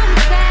queen.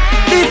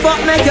 The fuck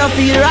make you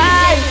feel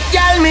right.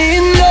 Tell me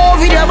in love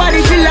with your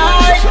body feel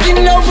like.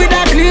 In love with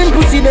that clean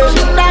pussy there.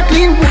 That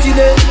clean pussy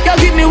there. You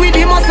give me with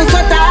the muscle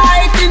so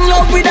tight. In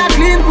love with that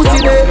clean pussy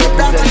there.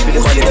 That clean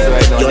pussy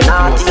there. You're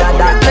naughty and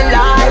that me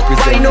like.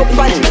 Wind up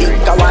and big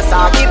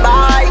Kawasaki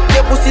bike.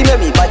 Your pussy make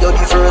me buy you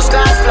the first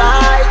class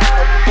flight.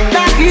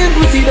 That clean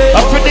pussy there.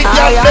 I predict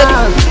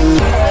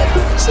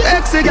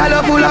Sexy gal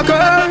full of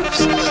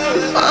curves.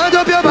 Hand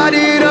up your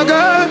body in a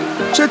girl.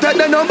 She take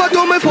the number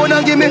to my phone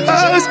and give me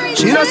hers.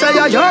 She don't say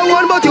you're your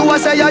one, but you a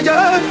say you're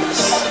yours.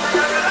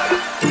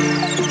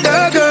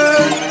 Yeah,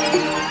 girl.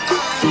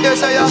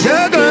 Yes, I am.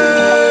 Yeah,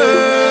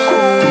 girl.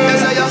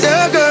 Yes, I am.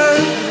 Yeah, girl.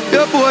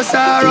 Your posts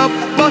are up,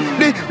 but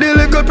the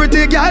little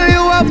pretty girl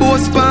you a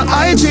post for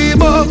IG,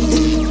 but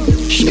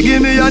she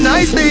give me a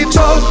nice deep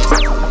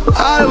choke.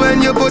 All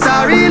when you put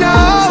her in a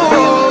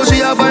hole,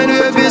 she a find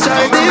way fish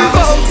right deep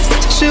out.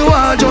 She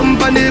want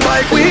jump on the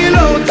bike wheel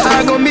out.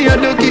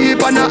 to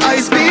keep on a high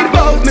speed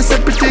boat. Me say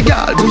pretty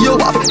girl, do you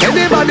have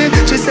anybody?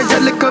 She said you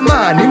look a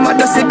man, he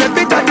mother say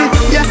baby daddy.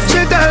 Yeah,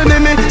 she tell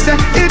me say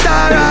it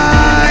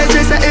alright.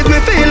 She say if me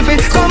feel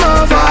fit, come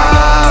over.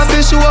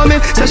 She show me,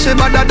 say she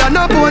better than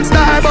a porn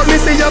star. But me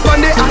see you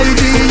on the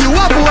IG, you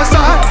a poster.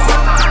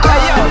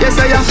 Yes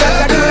I am. Yes I am.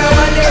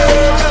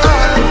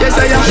 Yes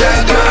I am.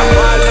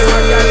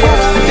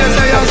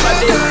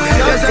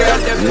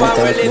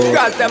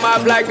 Cross them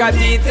off like a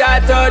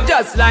T-tattoo.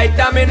 Just like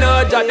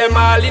domino. Jot them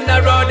all in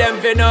a row, them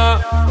finna.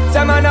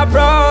 Some man a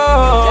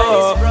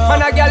pro,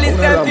 man a girl is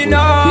them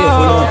finna.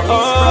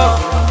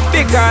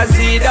 Because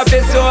see the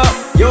so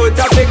you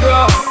top to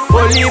grow.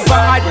 Only for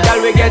hot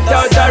girl we get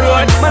out the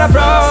road. Man a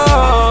pro,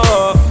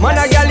 man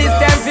a girl is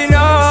them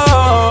finna.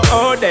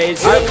 Oh, they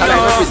should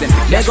know.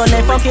 They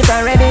gonna fuck it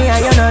already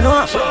and you don't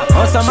know.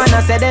 Oh, some man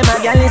a say them a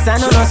girl is a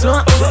no slow.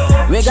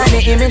 We got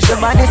the image, the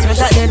bodies, we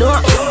got the door.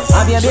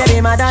 Have your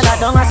baby mother that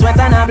don't a sweat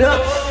and a blow.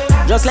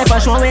 Just like a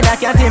show with a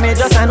cat, me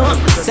just a know.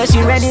 Say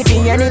she ready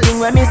for anything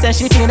when me say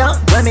she feel up.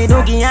 When me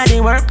do give her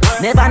the work,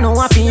 never know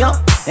what for you.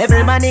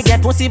 Everybody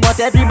get pussy, but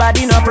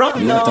everybody no pro.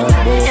 No.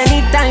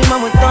 Anytime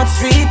I'm with touch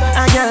street,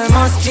 a girl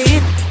must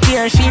cheat.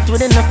 Clear sheet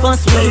within the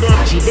first week.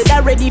 She did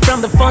that ready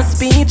from the first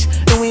speech.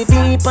 The way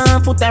deep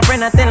and foot her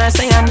friend, I tell her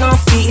say I no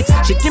feet.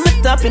 She give me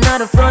top in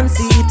the front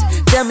seat.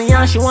 Tell me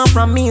how she want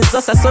from me, it's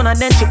just a son and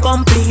then she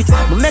complete.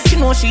 But make she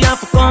know she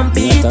have to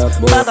compete.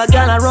 Bag a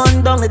girl a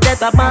run down the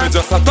death of band.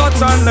 Just a touch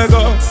and let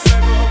go.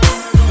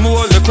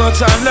 Move the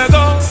clutch and let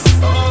go.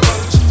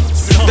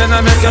 Then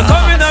I make you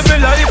come in and be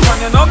life.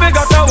 And you know me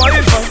got a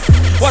wife.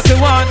 What you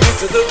want me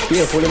to do?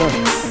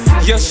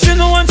 Yes, she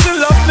know when she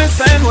love me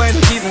same way.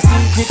 Keep me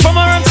secret from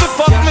her and she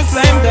fuck me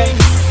same day.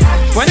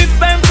 When it's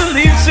time to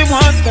leave, she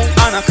wants stay.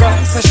 And I cry,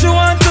 so she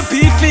want to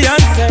be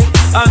fiancé.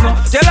 I know,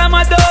 tell her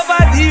my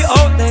over the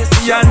out there.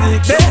 See I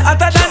need they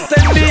hotter than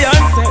 10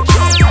 Beyonce.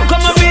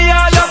 Come and be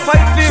all a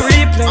fight for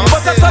replay.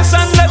 But I touch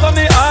and let go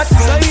me heart.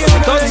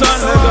 Touch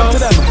and let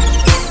go.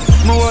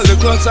 Me hold the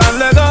clutch and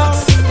let go.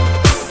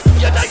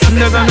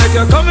 Never make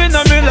you come in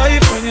on me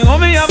life. When you know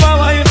me have a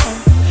wife.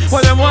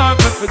 What them want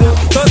me to do?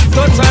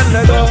 Touch and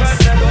let go.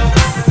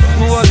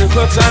 Me hold the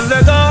clutch and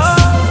let go.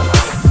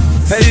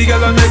 Hey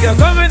girl, I make you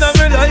come in on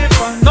me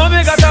life. Know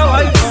me got a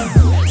wife.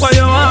 What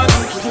you want me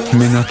to do?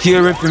 Me not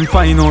care if him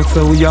find out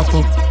so we a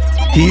fuck.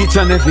 Each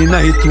and every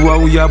night to a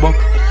we a buck.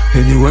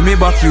 Anyway me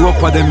back you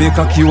up or they make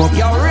a queue up.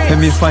 And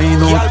me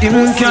find out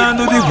him can't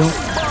do the work.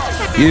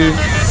 Yeah.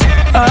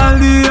 All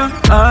day,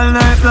 all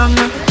night long.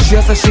 She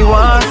a say she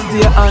wants to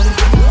stay on,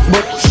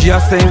 but she a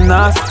say him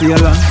not stay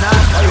long.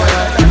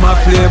 Him a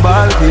play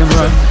ball game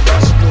run.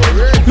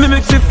 Me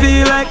make she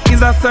feel like he's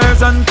a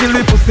surgeon. Kill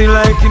the pussy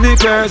like in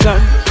incursion.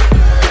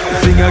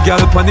 Sing a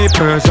girl pon the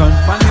Persian.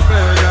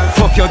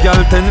 Fuck your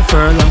girl 10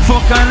 furlong.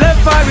 Fuck and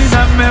left her in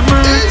a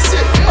memory.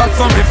 Or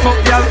some me fuck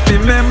girl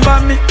remember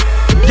me.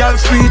 Girl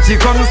sweet, she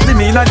come see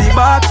me in the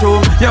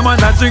bathroom. Yeah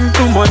man I drink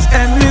too much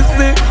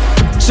Hennessy.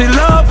 She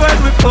love when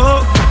we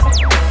fuck.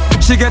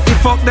 She get the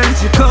fuck then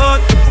she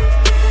cut.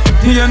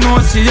 You know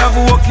she have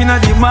work in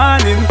the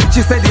morning.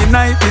 She said the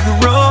night is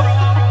rough.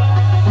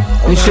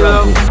 And she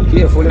love,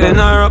 then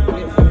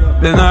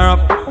her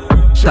up.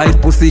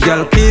 Tight pussy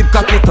girl keep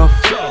cock it up.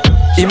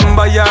 Him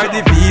buy her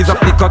the visa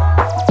pick up.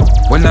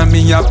 When I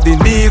me have the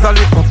knees I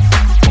lift up.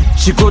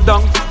 She go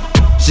down,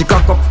 she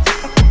cock up.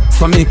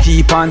 So me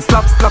keep on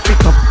slap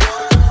it up.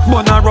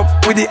 Burn her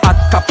up with the hot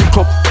coffee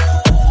cup.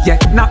 Yeah,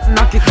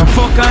 knock it up.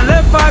 Fuck and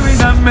left her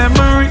in a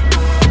memory.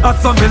 I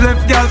saw me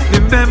left girl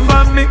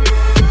remember me.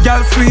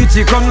 Girl sweet,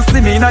 she come see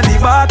me in the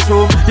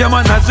bathroom. Yeah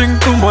man I drink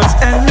too much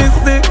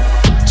Hennessy.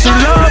 She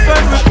love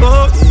when we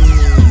fuck.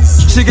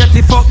 She get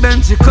the fuck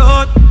then she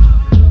cut.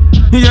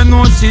 You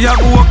know she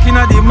have work in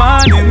the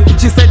morning.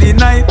 She said the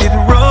night is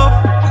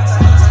rough.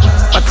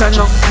 But I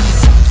know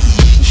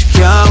she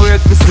can't wait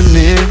to see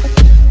me.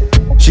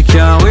 She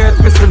can't wait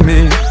to see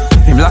me.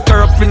 Him lock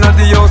her up in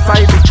the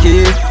outside the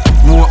key.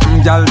 No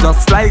girl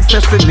just like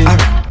sesame.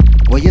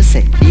 What you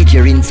say?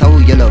 DJ rinse how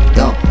you love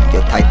down.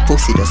 Your tight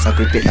pussy does a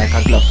grip it like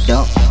a glove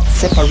down.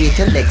 Separate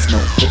your legs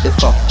now, fit the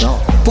fuck down.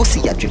 Pussy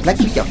a drip like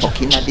we a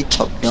fucking at the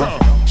top down.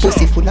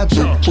 Pussy full of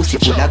glue, pussy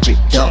full of grip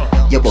down.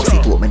 Your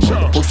bossy woman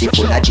know the pussy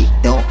full of jig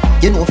down.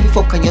 You know if you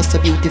fuck and you're so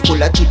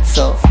beautiful a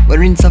jigsaw. When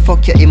rinse a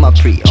fuck you in my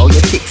pre, how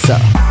you ticks up.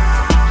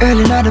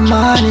 Early in the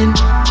morning,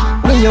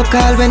 when you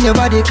call, when your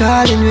body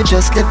calling. We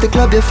just left the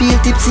club, you feel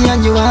tipsy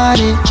and you want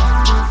it.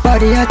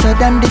 Body hotter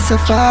than the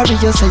safari.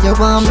 You say you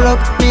want broke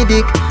me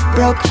dick.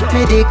 Broke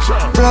me dick,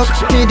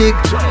 broke me dick.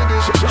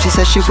 She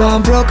said she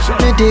want broke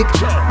me dick,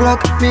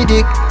 broke me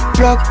dick,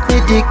 broke me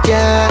dick,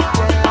 yeah.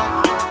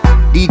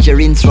 DJ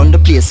rinse run the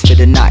place for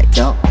the night,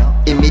 though.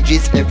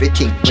 Images,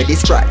 everything, where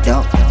this right,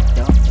 though.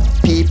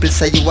 People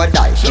say you a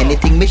die.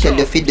 Anything me tell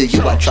you fi do,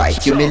 you a try.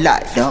 You me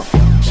lie, though.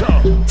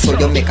 So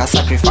you make a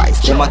sacrifice.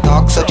 Them a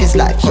talk such is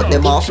life. Cut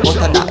them off with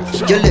a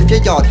knife. You left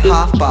your yard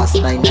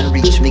 9:30 and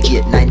reach me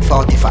gate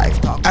 9:45.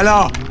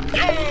 Hello.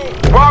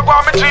 Go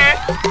on, me G.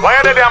 Why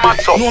you there, man,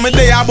 so? No, me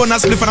there, I bun a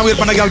spliff and I wait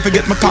for the girl to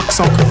get my cock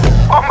suck.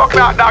 My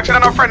clock, dog, she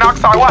don't have friend,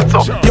 ask her, what's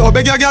up? Yo,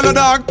 beg your girl, no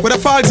dog, with a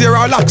falls here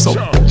or locks up.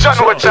 John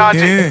would charge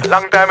it.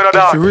 Long time in the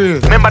dog. For real.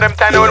 Remember them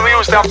time when we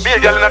used to have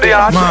big girl in the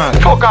yard? Man.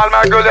 Fuck all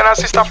my girls and her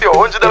sister for you,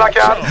 $100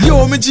 card.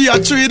 Yo, me G, I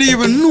trade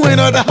even know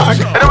no dog.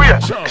 Anyway,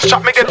 this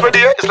shot me get ready,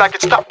 it's like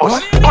it's stop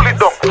us. Pull it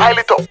down, pile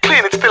it up,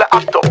 clean it, still a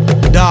act up.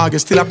 Dog, you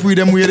still a pre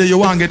them way that you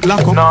want get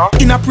locked up. No.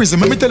 In a prison,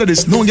 let me tell you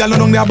this, no girl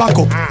no there back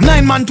up.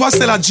 9 man to a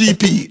sell a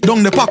GP,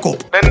 down the pack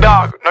up. Then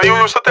dog, now you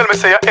used to tell me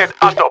say your head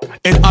hot up.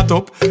 Head hot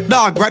up?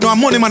 Dog, right now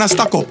money man a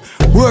stack up.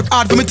 Work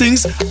hard for me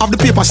things, have the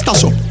paper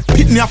stash up.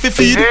 Pit me off a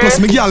feed, plus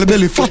me girl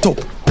belly fat up.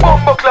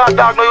 Bumbo clock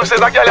dog, now you say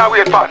that girl you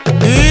wait for.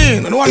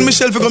 No one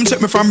Michelle for come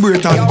check me from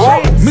Britain.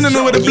 Me no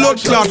know where the blood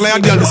clot like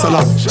a girl this a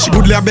lot. She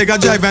good like a beg a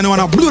drive and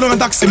wanna blood on a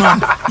taxi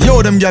man.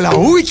 Yo, them girl a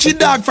wicked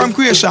dog from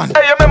creation.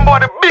 Hey, you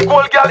remember the big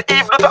old girl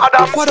Eve do to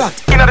Adam? What that?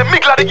 Inna the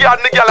middle of the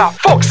garden, the girl a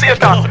fuck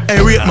Satan.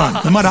 Hey, wait man,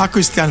 my mother a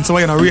Christian, so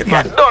why you not rate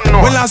man? Don't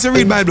know. When last you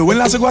read Bible? When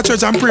last you go to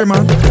church and pray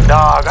man?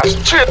 Dog, a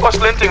straight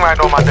hustling thing right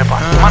now, man.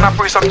 Man a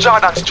pray some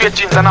Jordan, straight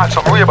jeans and all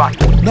some Ray-Ban.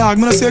 Dog,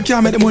 me no say you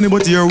can't make the money,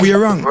 but you're way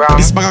wrong.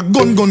 This bag a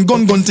gun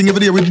thing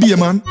every day with beer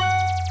man.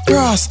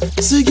 Cross,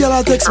 see girl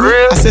I text me.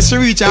 I say she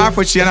reach her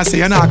for she and I say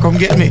you nah come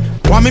get me.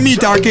 Want me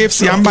meet her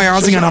KFC and buy her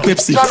zing and a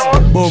Pepsi.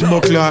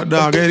 Bumbo clock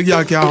dog, hey the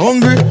girl can't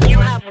hungry. You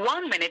have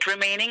 1 minute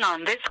remaining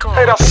on this call.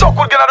 Hey, that's so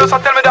good girl just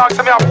tell me dog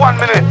say me have 1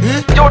 minute.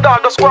 Yo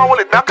dog, just go and hold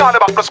it, me I call you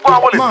back, just go and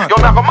hold it. Yo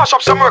me I go mash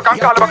up some work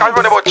and call you back and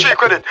run about 3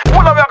 credit.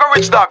 Pull up me I go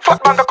rich dog,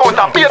 fat bank account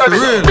and beard of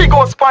it. Big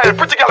old smile,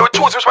 pretty girl with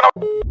choose which one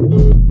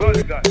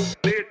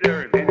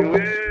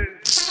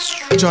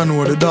John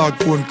know the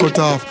dog phone cut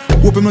off.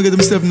 Hope him not get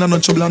himself in no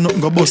trouble and nothing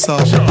go bust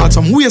off. Had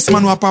some waste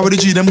man who are power with the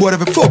G, them boy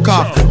have a fuck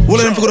off. All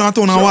of them for go down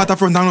town and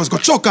waterfront and just go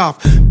chuck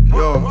off.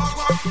 Yo,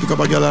 pick up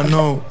a girl and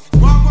now.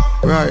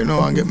 Right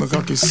now and get my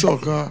cocky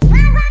sucker.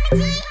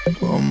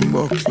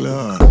 Bumbo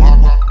clock.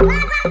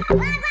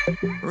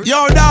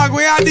 Yo dog,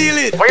 where you deal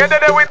it? When you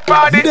there with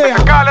party, I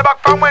call you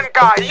back from when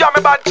car. You have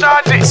me bad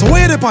charges. So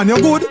where you depend,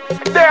 you good?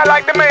 There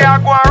like the mayor,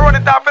 go and run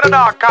it off in the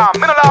dark car.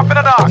 Me no laugh in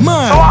the dark.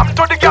 Man. So I'm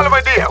to the girl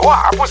with there.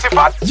 What, a pussy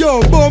fat?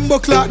 Yo, bumbo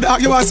clock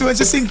dog, you want to see when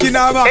she sinking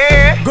her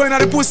back? Going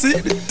at the pussy,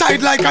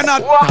 tight like a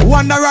knot. I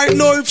wonder right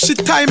now if she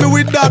tie me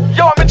with that.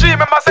 Yo, me G,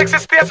 remember sexy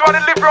states when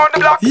they live round the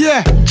block?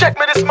 Yeah. Check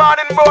me this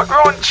morning about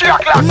round 3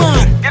 o'clock.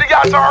 Man. Get the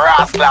girl some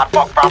rascal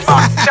fuck from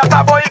back. Shut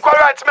up about equal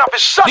rights, me have to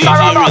shut her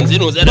up.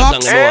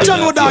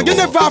 John dog, you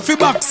never have to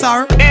box,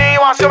 sir. You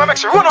want to see me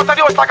make you run out of the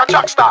house like a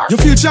track star? You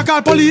feel she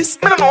call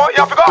police? Me don't know, you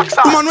have to go ask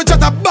her. Woman, we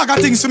chat a bag of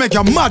things to make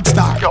you mad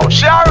star. Yo,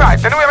 she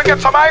alright. Anyway, we get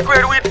some high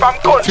grade weed from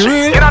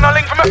country. You know no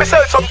link for me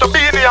sell some to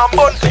Beanie and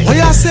Bunty. What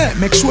you say?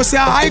 Make sure say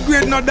a high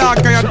grade no dog,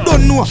 cause you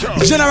don't know.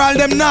 General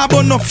them nah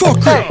but no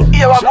fuck. Hey,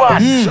 here we go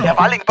on. You have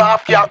a link for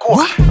half your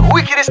coke.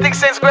 Wickedest thing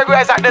since Gregory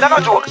Isaac, they're not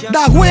a joke.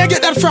 Dog, where you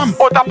get that from?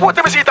 Out of port,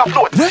 me see it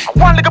afloat.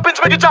 One little pinch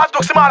make you charge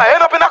ducks, man, I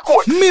end up in a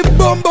court. Me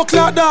bumbo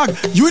clock dog.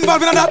 You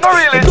involved in that? No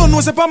really. You don't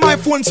know say on my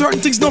phone certain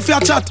things no fair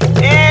chat.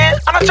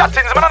 I'm not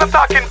chatting, I'm not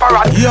talking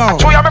parrot. Yo.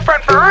 So you're my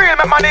friend for real,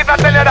 my man even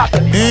tell you that.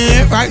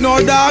 Right now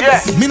dog,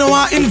 me no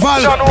want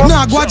involved.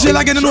 Nah, go to jail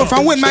again and know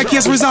from when my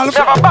case resolved.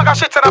 You have a bag of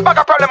shit and a bag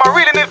of problem I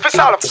really need to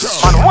solve.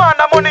 Man, want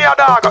the money, ya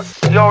dog.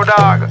 Yo,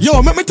 dog. Yo,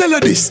 let me tell you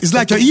this. It's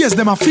like your ears,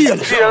 them a feel.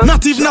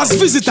 Not even as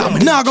visitor,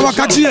 me nah go back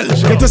to jail.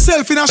 Get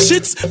yourself in a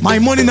shit, my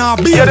money nah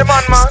be. Yeah, the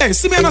man. Hey,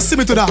 see me and see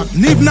me to dog.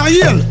 Need na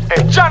yell.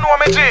 Hey, John, what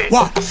me G?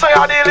 What? So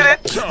you deal with it?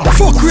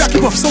 Fuck, crack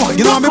it off, so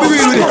you know me be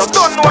real with it. You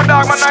don't know,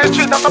 dog, man, I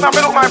street, I'm gonna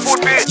look my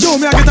food page. Yo,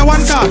 me I get a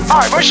one card.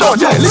 Alright, we show.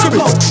 Yeah, little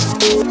bit.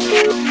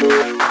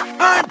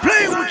 I'm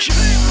playing with you.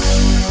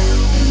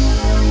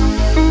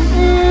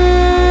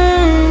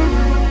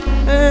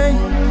 Hey.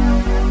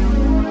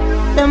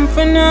 Them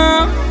for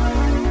now.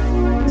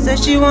 Say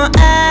she want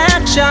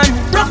action.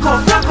 Rock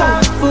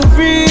up, for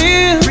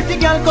real. Pretty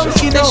girl come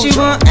skin out. Say she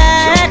want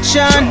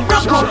action.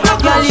 Rock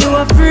up, girl you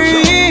are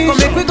free. Come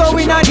make we go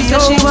in a the Say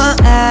she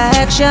want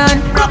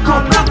action. Rock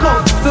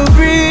up, for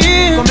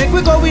real. Come make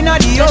we go in a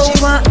the Say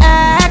she want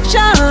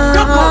action.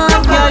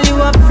 Girl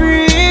you are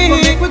free.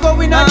 Come make we go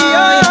in a the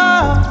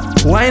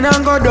Wine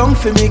and go down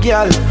for me,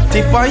 girl.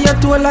 Tip on your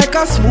toe like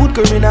a smooth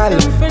criminal.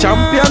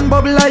 Champion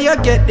bubbler, you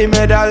get the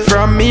medal.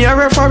 From me a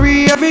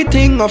referee,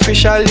 everything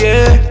official,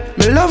 yeah.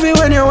 Me love it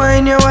when you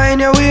whine your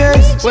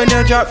waist. When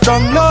you drop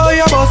down low,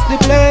 you bust the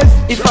place.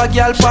 If a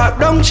girl pop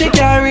down, she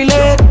can't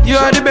relate. You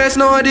are the best,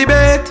 no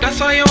debate. That's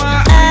why you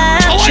want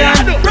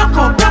action. Rock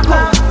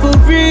up, for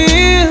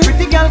real.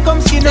 Pretty girl come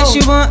skin out.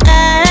 Say she want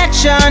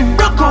action.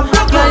 Rock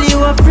up, girl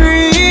you are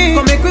free.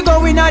 Come make we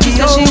go in a the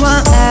Say she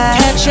want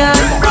action.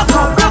 Rock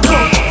up,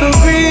 for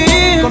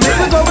real. come make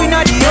we go in a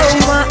the Say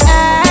she want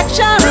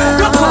action.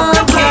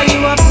 Girl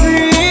you are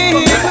free.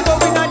 Come make we go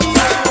in a the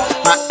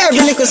Every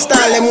little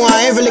style them want,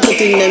 every little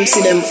thing them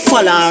see them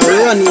follow and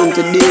run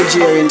into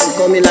DJ and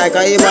come in like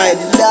a my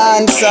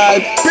dancehall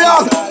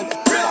plug.